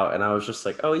that out, and I was just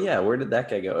like, "Oh yeah, where did that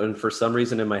guy go?" And for some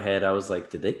reason in my head, I was like,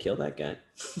 "Did they kill that guy?"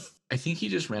 I think he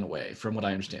just ran away, from what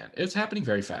I understand. It's happening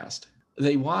very fast.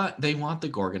 They want the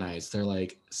Gorgonites. They're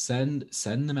like, send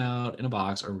them out in a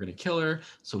box, or we're gonna kill her.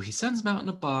 So he sends them out in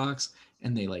a box.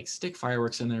 And they like stick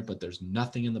fireworks in there, but there's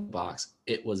nothing in the box.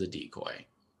 It was a decoy.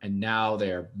 And now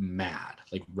they're mad,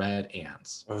 like red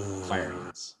ants, fire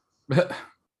ants.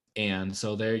 And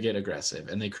so they get aggressive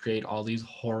and they create all these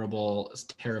horrible,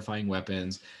 terrifying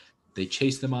weapons. They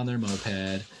chase them on their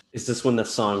moped. Is this when the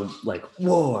song like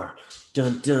war,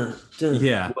 dun dun dun?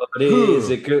 Yeah. What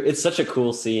is it? It's such a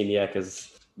cool scene, yeah,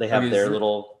 because they have their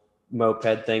little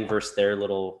moped thing versus their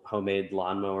little homemade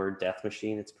lawnmower death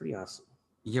machine. It's pretty awesome.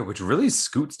 Yeah, which really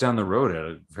scoots down the road at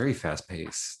a very fast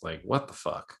pace. Like, what the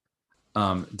fuck?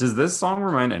 Does this song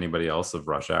remind anybody else of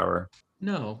Rush Hour?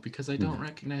 No, because I don't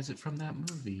recognize it from that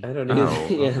movie. I don't know.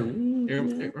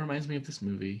 It reminds me of this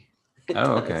movie.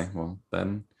 Oh, okay. Well,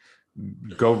 then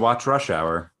go watch Rush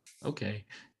Hour. Okay.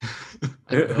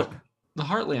 The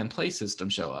Heartland Play System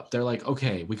show up. They're like,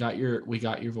 okay, we got your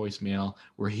voicemail.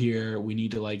 We're here. We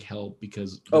need to like help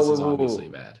because this is obviously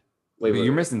bad. Wait,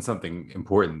 you're missing something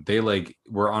important. They like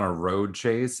were on a road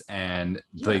chase and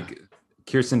like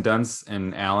Kirsten Dunst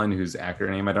and Alan, whose actor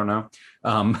name I don't know,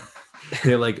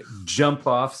 they like jump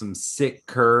off some sick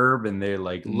curb and they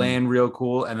like land real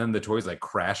cool, and then the toys like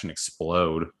crash and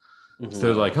explode. So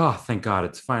they're like, oh, thank God,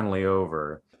 it's finally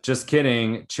over. Just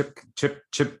kidding. Chip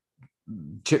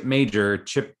Major,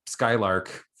 Chip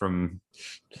Skylark from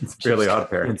Fairly Odd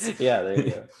Parents. Yeah, there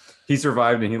you go. He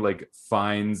survived and he like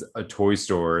finds a toy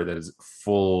store that is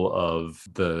full of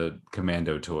the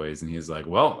commando toys, and he's like,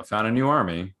 well, I found a new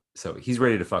army. So he's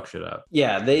ready to fuck shit up.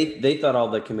 Yeah, they thought all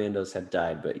the commandos had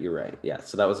died, but you're right. Yeah,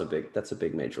 so that's a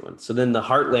big major one. So then the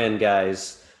Heartland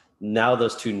guys, now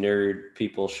those two nerd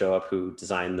people show up who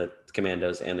designed the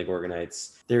commandos and the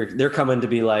Gorgonites. They're coming to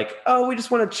be like, oh, we just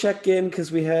want to check in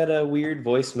because we had a weird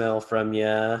voicemail from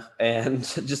you and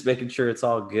just making sure it's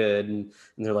all good. And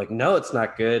they're like, no, it's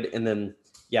not good. And then,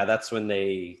 yeah, that's when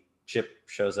Chip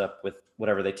shows up with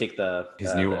whatever. They take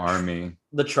his new army,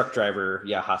 the truck driver,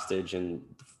 hostage and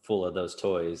full of those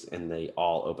toys. And they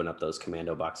all open up those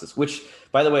commando boxes, which,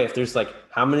 by the way, if there's like,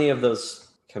 how many of those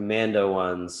commando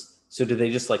ones? So did they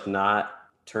just like not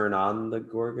turn on the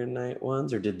Gorgonite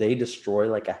ones, or did they destroy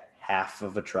like a half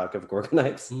of a truck of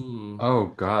Gorgonites? Oh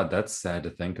God, that's sad to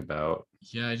think about.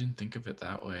 Yeah, I didn't think of it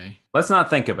that way. Let's not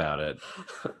think about it.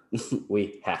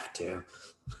 We have to.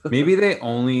 Maybe they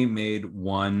only made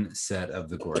one set of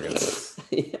the Gorgonites.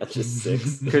 Yeah, just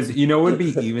 6. Because what would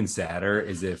be even sadder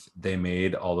is if they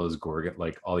made all those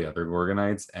all the other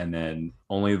Gorgonites, and then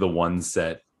only the one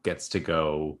set gets to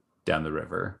go down the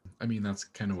river. I mean, that's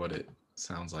kind of what it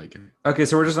sounds like. Okay,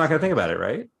 so we're just not going to think about it,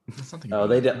 right? Oh,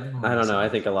 they did. I don't know. I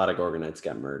think a lot of Gorgonites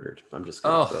got murdered. I'm just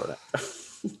going to throw it out.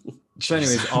 So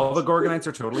anyways, all the Gorgonites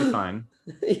are totally fine.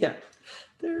 Yeah.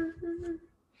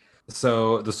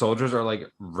 So the soldiers are like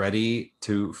ready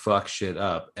to fuck shit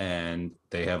up, and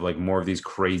they have like more of these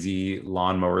crazy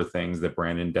lawnmower things that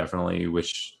Brandon definitely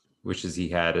wishes he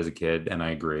had as a kid, and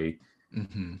I agree.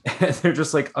 Mm-hmm. And they're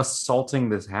just like assaulting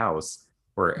this house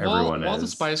where everyone is. While the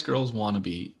Spice Girls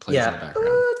wannabe plays in the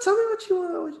background. Tell me what you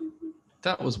want.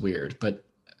 That was weird, but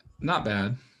not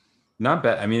bad. Not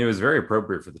bad. I mean, it was very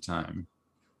appropriate for the time.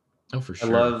 Oh, for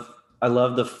sure. I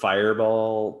love the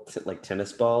fireball, like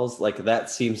tennis balls. Like that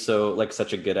seems so like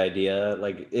such a good idea.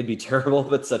 Like it'd be terrible,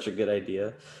 but such a good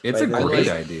idea. It's right? a great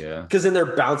idea. Because then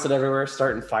they're bouncing everywhere,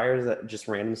 starting fires at just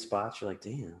random spots. You're like,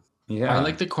 damn. Yeah. I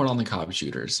like the corn on the cob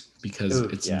shooters because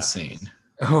it's insane.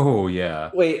 Oh yeah.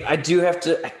 Wait, I do have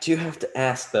to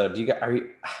ask though.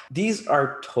 These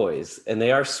are toys and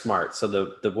they are smart. So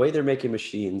the way they're making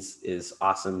machines is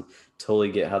awesome.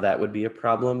 Totally get how that would be a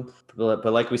problem. But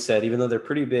like we said, even though they're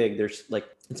pretty big, there's like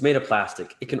it's made of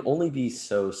plastic. It can only be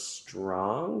so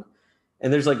strong.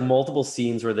 And there's like multiple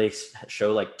scenes where they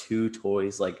show like two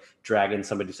toys like dragging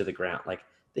somebody to the ground. Like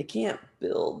they can't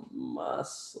build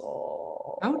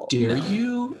muscle. How dare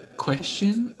you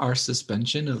question our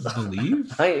suspension of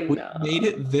belief? I We know. made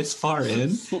it this far in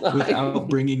without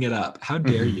bringing it up. How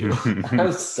dare you?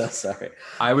 I'm so sorry.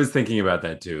 I was thinking about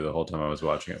that too the whole time I was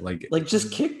watching it. Like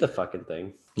Just kick the fucking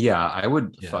thing. yeah, I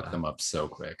would Yeah. fuck them up so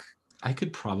quick. I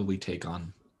could probably take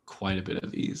on quite a bit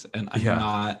of these, and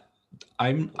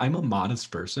I'm a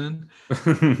modest person, but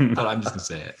I'm just gonna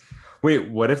say it. Wait,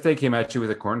 what if they came at you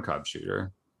with a corn cob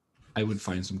shooter? I would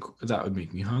find that would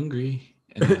make me hungry,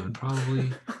 and I would probably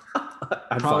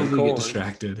I'd find get corn.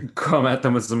 distracted. Come at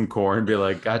them with some corn, be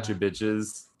like, "Gotcha,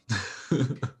 bitches."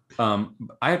 I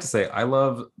have to say, I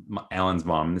love Alan's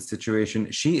mom in this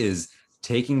situation. She is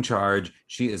taking charge.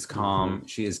 She is calm.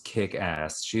 She is kick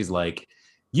ass. She's like,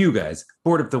 "You guys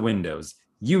board up the windows.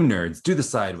 You nerds do the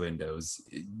side windows.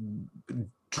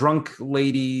 Drunk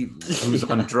lady who's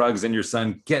on drugs and your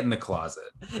son, get in the closet."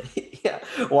 Yeah.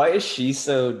 Why is she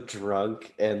so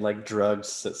drunk and like drugged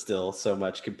still so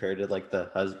much compared to like the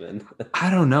husband?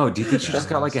 I don't know. Do you think she just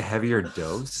got like a heavier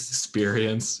dose?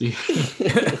 Experience.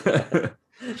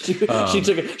 She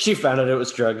found out it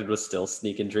was drugged and was still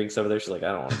sneaking drinks over there. She's like,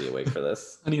 I don't want to be awake for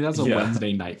this. I mean, that's a Yeah.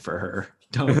 Wednesday night for her.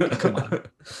 Don't come on.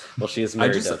 Well, she is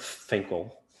married just- to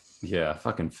Finkel. Yeah,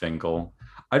 fucking Finkel.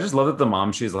 I just love that the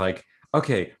mom, she's like,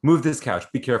 "Okay, move this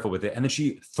couch, be careful with it." And then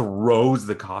she throws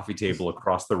the coffee table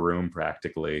across the room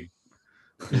practically.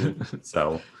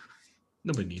 So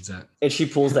Nobody needs that. And she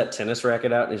pulls that tennis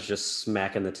racket out and is just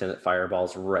smacking the tennis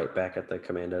fireballs right back at the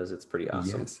commandos. It's pretty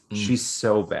awesome. yes, she's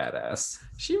so badass.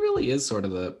 She really is sort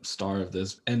of the star of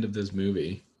this end of this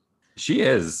movie. She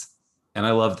is. And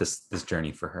I love this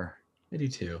journey for her. I do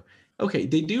too. Okay,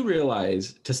 they do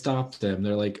realize to stop them,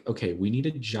 they're like, okay, we need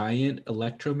a giant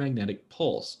electromagnetic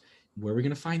pulse. Where are we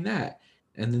going to find that?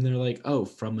 And then they're like, oh,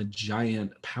 from a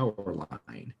giant power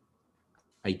line,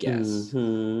 I guess.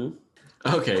 Mhm.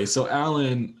 Okay, so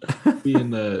Alan, being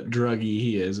the druggie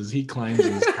he is he climbs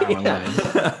this power line.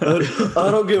 I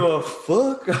don't give a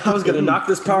fuck. I was gonna knock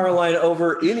this power line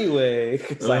over anyway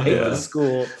because I hate Yeah. this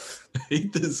school. I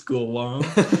hate this school, Mom.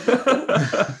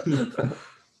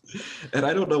 And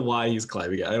I don't know why he's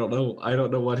climbing it. I don't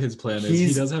know what his plan is.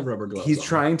 He does have rubber gloves. He's on.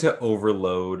 trying to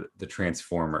overload the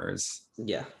Transformers.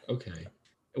 Yeah. Okay.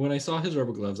 When I saw his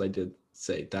rubber gloves, I did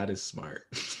say that is smart.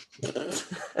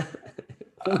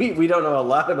 we don't know a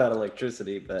lot about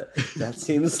electricity, but that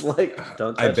seems like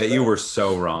don't. I touch bet you that. were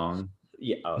so wrong.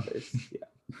 Yeah. Oh, yeah.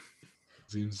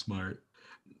 Seems smart.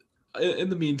 In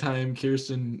the meantime,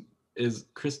 Kirsten.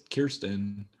 Her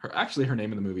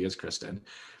name in the movie is Kristen.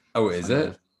 Oh, is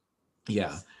it?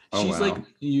 Yeah. Oh, She's wow. like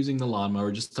using the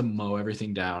lawnmower just to mow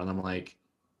everything down. And I'm like,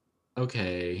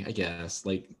 okay, I guess.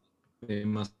 Like, they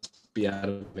must be out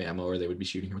of ammo or they would be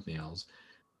shooting her with nails.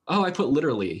 Oh, I put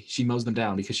literally, she mows them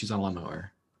down because she's on a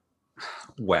lawnmower.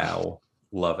 Wow.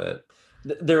 Love it.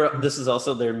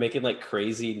 They're making like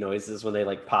crazy noises when they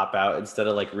like pop out instead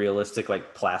of like realistic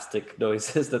like plastic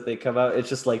noises that they come out. It's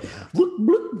just like bloop,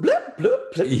 bloop, bloop,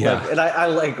 bloop, bloop. Yeah. Like, and I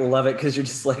like love it because you're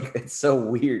just like it's so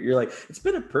weird. You're like it's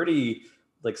been a pretty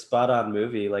like spot on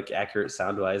movie, like accurate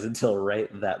sound wise until right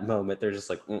that moment. They're just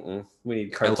like, we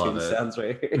need cartoon it. sounds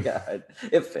right here. Yeah,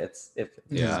 it fits. It fits.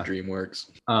 Yeah. This is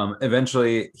DreamWorks.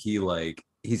 Eventually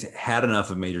he's had enough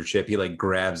of Major Chip. He like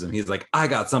grabs him. He's like, "I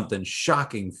got something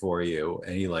shocking for you."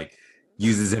 And he like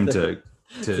uses him to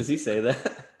Does he say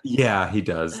that? yeah, he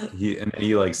does.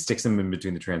 He like sticks him in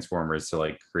between the Transformers to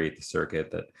like create the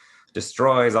circuit that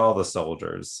destroys all the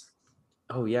soldiers.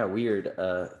 Oh yeah, weird.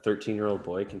 A 13-year-old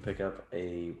boy can pick up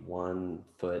a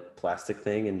 1-foot plastic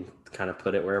thing and kind of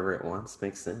put it wherever it wants.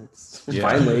 Makes sense. Yeah.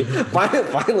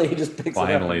 Finally, he just picks it up.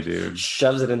 Finally, and dude.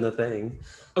 shoves it in the thing.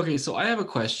 Okay, so I have a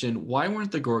question. Why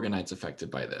weren't the Gorgonites affected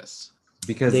by this?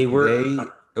 Because They were-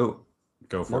 oh,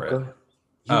 go for No, it. go ahead.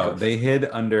 You Oh, go. they hid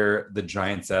under the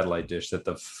giant satellite dish that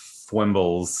the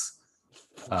Fwimbles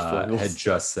had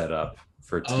just set up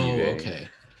for Oh, TV. okay.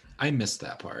 I missed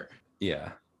that part.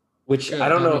 Yeah. Which Yeah, I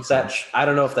don't that know makes if that sense. I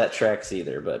don't know if that tracks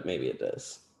either, but maybe it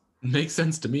does. Makes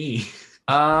sense to me.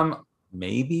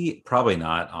 Maybe, probably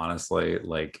not, honestly,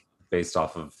 like based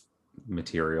off of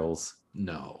materials.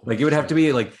 No. Like it would have to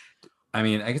be like, I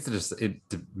mean, I guess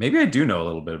maybe I do know a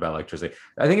little bit about electricity.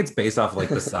 I think it's based off like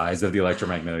the size of the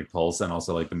electromagnetic pulse and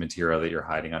also like the material that you're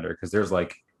hiding under. Because there's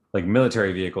like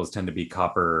military vehicles tend to be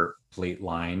copper plate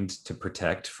lined to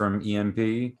protect from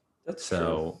EMP. That's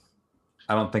so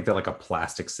I don't think that like a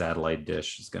plastic satellite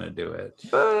dish is going to do it.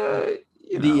 But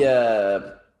you know.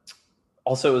 The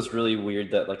also it was really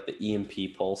weird that like the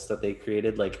EMP pulse that they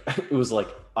created, like it was like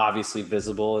obviously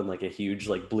visible in like a huge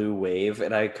like blue wave,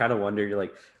 and I kind of wonder, you're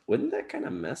like, wouldn't that kind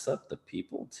of mess up the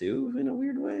people too in a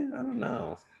weird way? I don't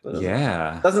know.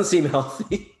 Doesn't seem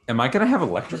healthy. Am I gonna have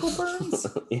electrical burns?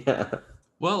 Yeah.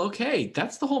 Well, okay,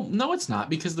 that's the whole. No, it's not,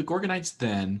 because the Gorgonites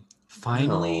then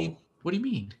finally. No. What do you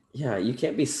mean? Yeah, you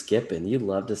can't be skipping. You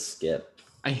love to skip.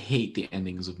 I hate the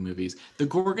endings of movies. The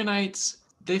Gorgonites,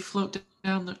 they float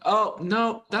down the. Oh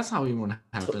no, that's not even what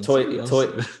happens. So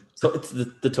it's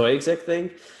the toy exec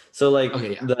thing. So like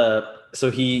Okay,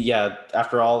 yeah.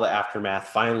 after all the aftermath,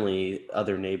 finally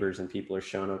other neighbors and people are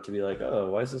showing up to be like, oh,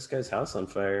 why is this guy's house on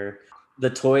fire? The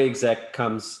toy exec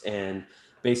comes and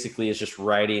basically is just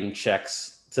writing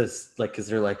checks to like, because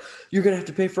they're like, you're gonna have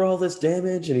to pay for all this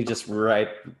damage, and he just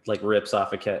rips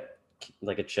off a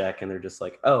check, and they're just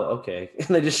like, oh, okay, and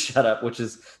they just shut up, which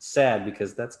is sad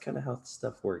because that's kind of how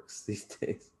stuff works these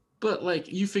days. But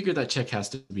like, you figure that check has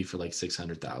to be for like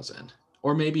 600,000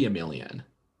 or maybe $1 million.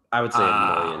 I would say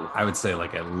 $1 million. I would say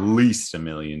like at least $1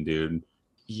 million, dude.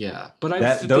 Yeah,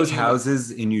 but those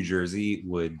houses in New Jersey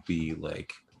would be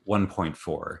like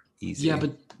 1.4 easy. Yeah,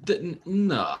 but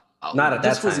no, not at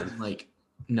that time. Wasn't like,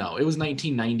 no, it was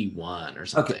 1991 or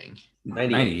something. Okay.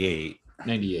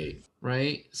 98,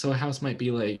 right? So a house might be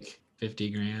like 50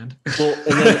 grand. Well,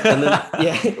 and then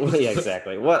yeah,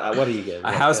 exactly. What do you get?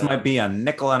 A house might be a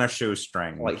nickel on a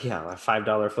shoestring. Like, yeah, a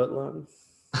 $5 foot long.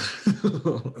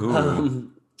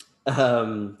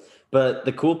 But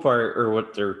the cool part, or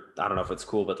I don't know if it's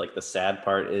cool, but like the sad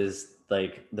part is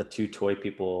like the two toy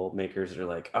people makers are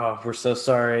like, oh, we're so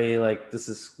sorry, like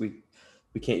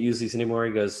we can't use these anymore.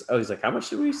 He's like, how much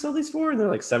did we sell these for? And they're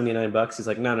like $79. He's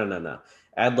like, no,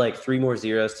 add like 3 more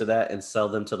zeros to that and sell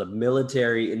them to the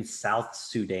military in South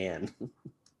Sudan.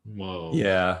 Whoa.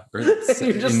 Yeah. You're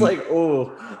just like,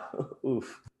 oh,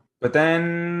 oof. But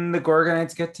then the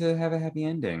Gorgonites get to have a happy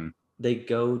ending. They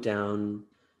go down.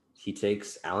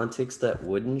 Alan takes that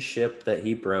wooden ship that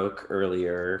he broke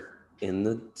earlier in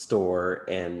the store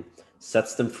and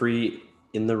sets them free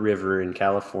in the river in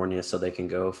California so they can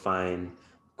go find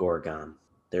Gorgon,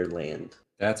 their land.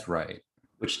 That's right.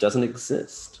 Which doesn't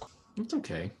exist. It's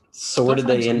okay. So where did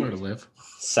they somewhere to live?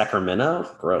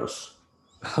 Sacramento? Gross.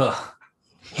 I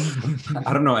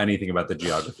don't know anything about the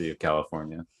geography of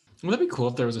California. Well, that'd be cool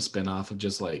if there was a spin-off of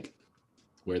just like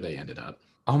where they ended up.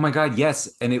 Oh my God,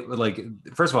 yes. And it would like,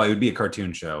 first of all, it would be a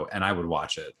cartoon show and I would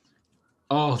watch it.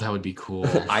 Oh, that would be cool.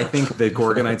 I think the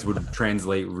Gorgonites would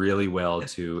translate really well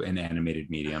to an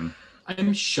animated medium.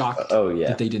 I'm shocked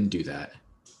that they didn't do that.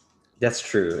 That's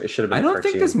true. It should have been I don't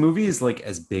think this movie is like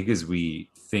as big as we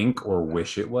think or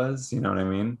wish it was. You know what I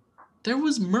mean? There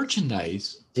was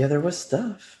merchandise. Yeah, there was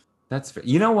stuff. That's fair.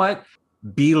 You know what?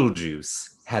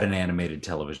 Beetlejuice had an animated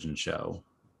television show.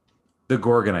 The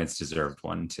Gorgonites deserved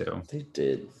one too. They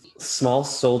did. Small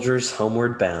Soldiers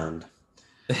Homeward Bound.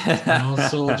 Small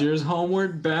Soldiers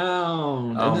Homeward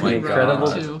Bound. Oh my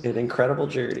God. An incredible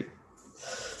journey.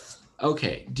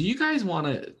 Okay, do you guys want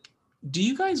to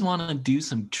do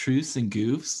some truths and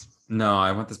goofs? No,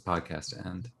 I want this podcast to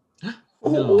end. No.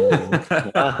 Wow.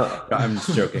 No, I'm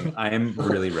just joking. I am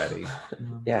really ready.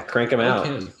 Yeah, crank them out.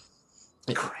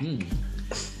 Okay.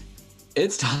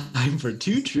 It's time for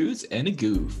 2 truths and a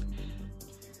goof.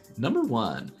 Number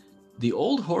 1, the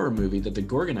old horror movie that the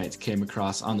Gorgonites came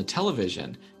across on the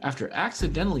television after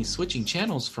accidentally switching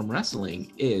channels from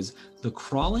wrestling is The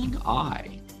Crawling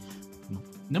Eye.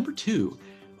 Number 2,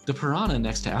 the piranha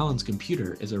next to Alan's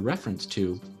computer is a reference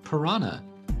to Piranha,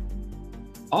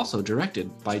 also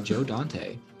directed by Joe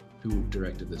Dante, who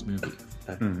directed this movie.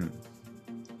 Mm-hmm.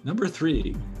 Number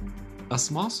 3, a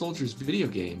Small Soldiers video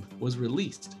game was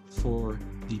released for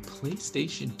the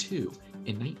PlayStation 2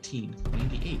 in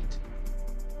 1998.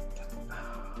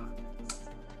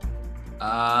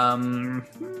 I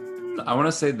want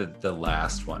to say that the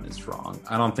last one is wrong.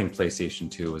 I don't think PlayStation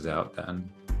 2 was out then.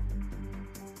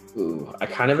 Ooh, I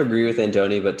kind of agree with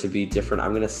Andoni, but to be different,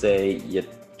 I'm going to say you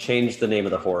changed the name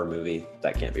of the horror movie.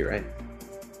 That can't be right.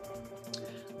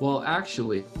 Well,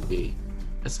 actually,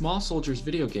 a Small Soldiers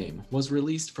video game was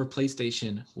released for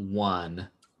PlayStation 1.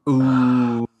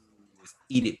 Ooh,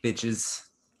 eat it, bitches.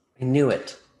 I knew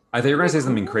it. I thought you were gonna say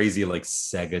something crazy like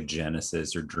Sega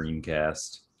Genesis or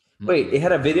Dreamcast. Wait, it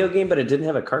had a video game, but it didn't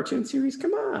have a cartoon series?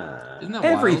 Come on. Isn't that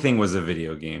Everything wild? was a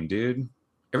video game, dude.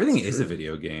 Everything That's is true. a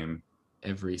video game.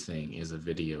 Everything is a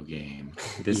video game.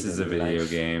 This is a Even video life.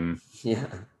 game. Yeah.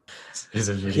 Is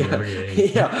a video Yeah.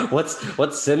 game. Yeah.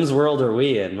 What Sims world are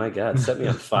we in? My God, set me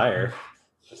on fire.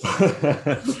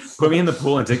 Put me in the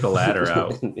pool and take the ladder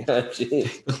out. Yeah,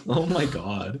 geez. Oh my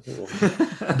god.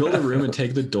 Build a room and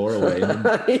take the door away. And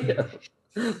then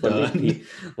Yeah.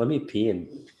 Let me pee and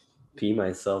pee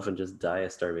myself and just die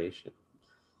of starvation.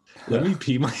 let me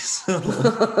pee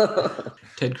myself.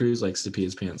 Ted Cruz likes to pee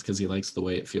his pants because he likes the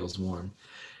way it feels warm.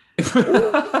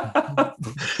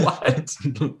 What?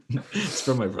 It's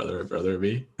from my brother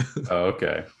me. Oh,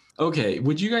 okay. Okay,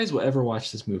 would you guys ever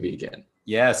watch this movie again?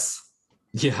 Yes.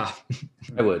 Yeah,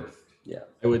 I would. Yeah.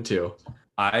 I would too.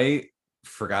 I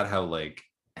forgot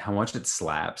how much it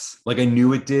slaps. Like I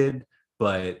knew it did,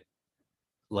 but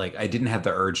like I didn't have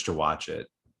the urge to watch it.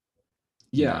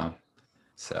 you Yeah. know?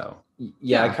 So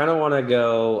Yeah, I Yeah. kind of want to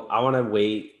go. I want to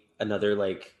wait another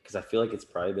because I feel like it's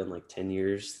probably been like 10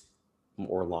 years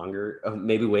or longer.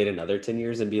 Maybe wait another 10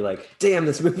 years and be like, damn,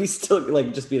 this movie's still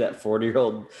like just be that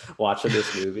 40-year-old watching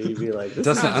this movie. Be like, this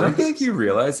Dustin, is I don't great. think you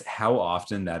realize how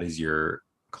often that is your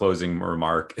closing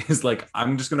remark is like,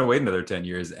 I'm just gonna wait another 10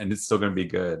 years and it's still gonna be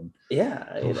good.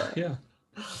 Yeah, you know. Yeah.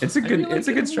 It's a I good feel like it's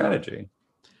a it good will. strategy.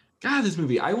 God, this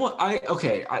movie.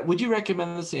 Would you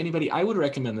recommend this to anybody? I would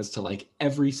recommend this to like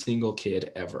every single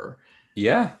kid ever.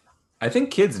 Yeah. I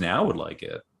think kids now would like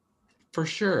it. For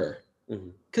sure.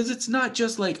 Mhm. Because it's not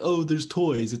just like, oh, there's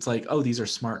toys. It's like, oh, these are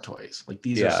smart toys. Like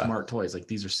these are Yeah. smart toys. Like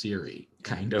these are Siri,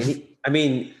 kind of. I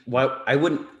mean, why I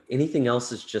wouldn't. Anything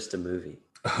else is just a movie.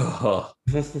 Oh,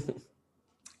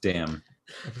 damn.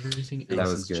 Everything That else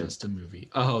was is good. just a movie.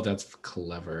 Oh, that's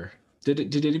clever.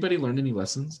 Did anybody learn any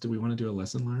lessons? Do we want to do a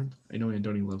lesson learned? I know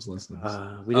Andoni loves lessons.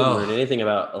 We didn't Oh. learn anything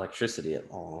about electricity at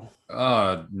all.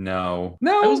 Oh no.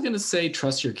 I was No. gonna say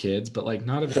trust your kids, but like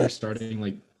not if they're starting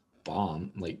like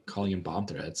calling in bomb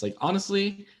threats. Like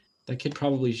honestly, that kid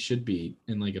probably should be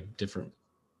in like a different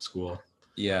school.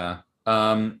 Yeah.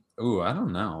 Ooh, I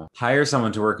don't know. Hire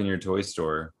someone to work in your toy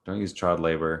store. Don't use child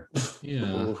labor. Yeah.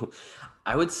 Ooh.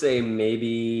 I would say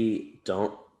maybe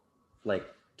don't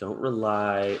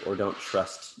rely or don't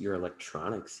trust your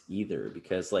electronics either,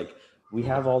 because like we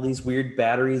have all these weird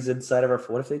batteries inside of our.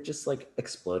 What if they just like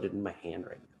exploded in my hand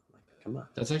right now? Like, come on.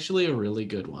 That's actually a really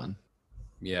good one.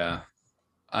 Yeah.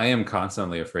 I am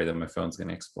constantly afraid that my phone's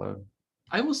gonna explode.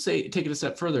 I will say take it a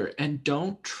step further and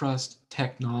don't trust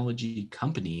technology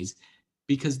companies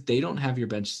because they don't have your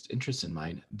best interest in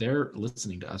mind. They're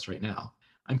listening to us right now.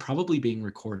 I'm probably being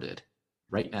recorded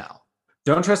right now.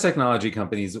 Don't trust technology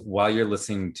companies while you're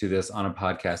listening to this on a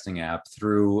podcasting app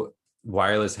through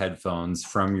wireless headphones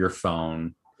from your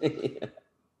phone.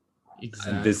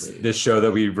 Exactly. This show that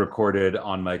we recorded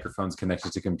on microphones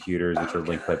connected to computers, which are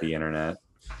linked by the internet.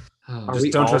 Oh, Are Just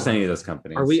we don't all- trust any of those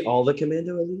companies. Are we all the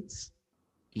Commando Elites?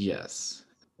 yes.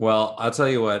 Well, I'll tell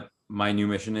you what my new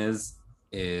mission is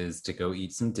to go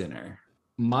eat some dinner.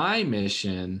 My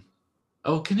mission.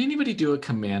 Oh, can anybody do a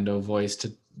commando voice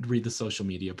to read the social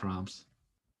media prompts?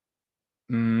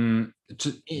 Why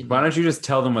don't you just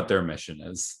tell them what their mission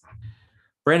is?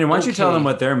 Brandon, why don't you tell Okay. them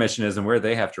what their mission is and where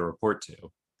they have to report to?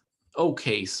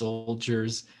 Okay,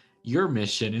 soldiers, your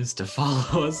mission is to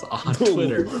follow us on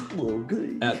Twitter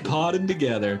at Poddin'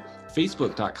 Together,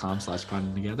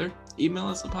 Facebook.com/Poddin' Together, email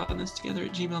us at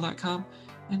poddin'together@gmail.com,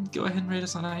 and go ahead and rate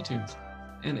us on iTunes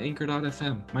and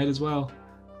Anchor.fm. Might as well.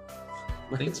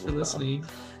 Thanks for listening.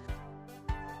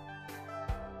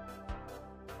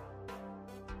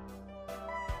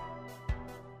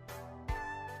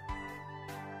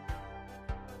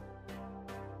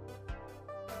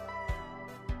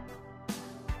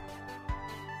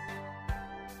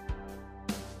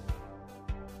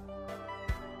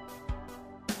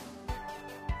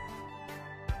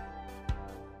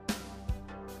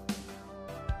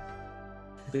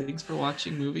 Thanks for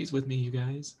watching movies with me, you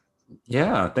guys.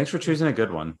 Yeah, thanks for choosing a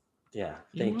good one. Yeah,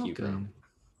 You're thank you. welcome.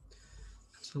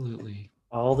 Absolutely.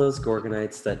 All those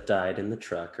Gorgonites that died in the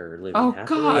truck are living Oh,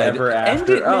 happily God. ever End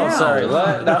after. it Oh, now. sorry.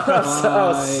 What? No,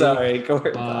 Bye. sorry.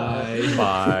 Gordon. Bye.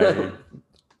 Bye.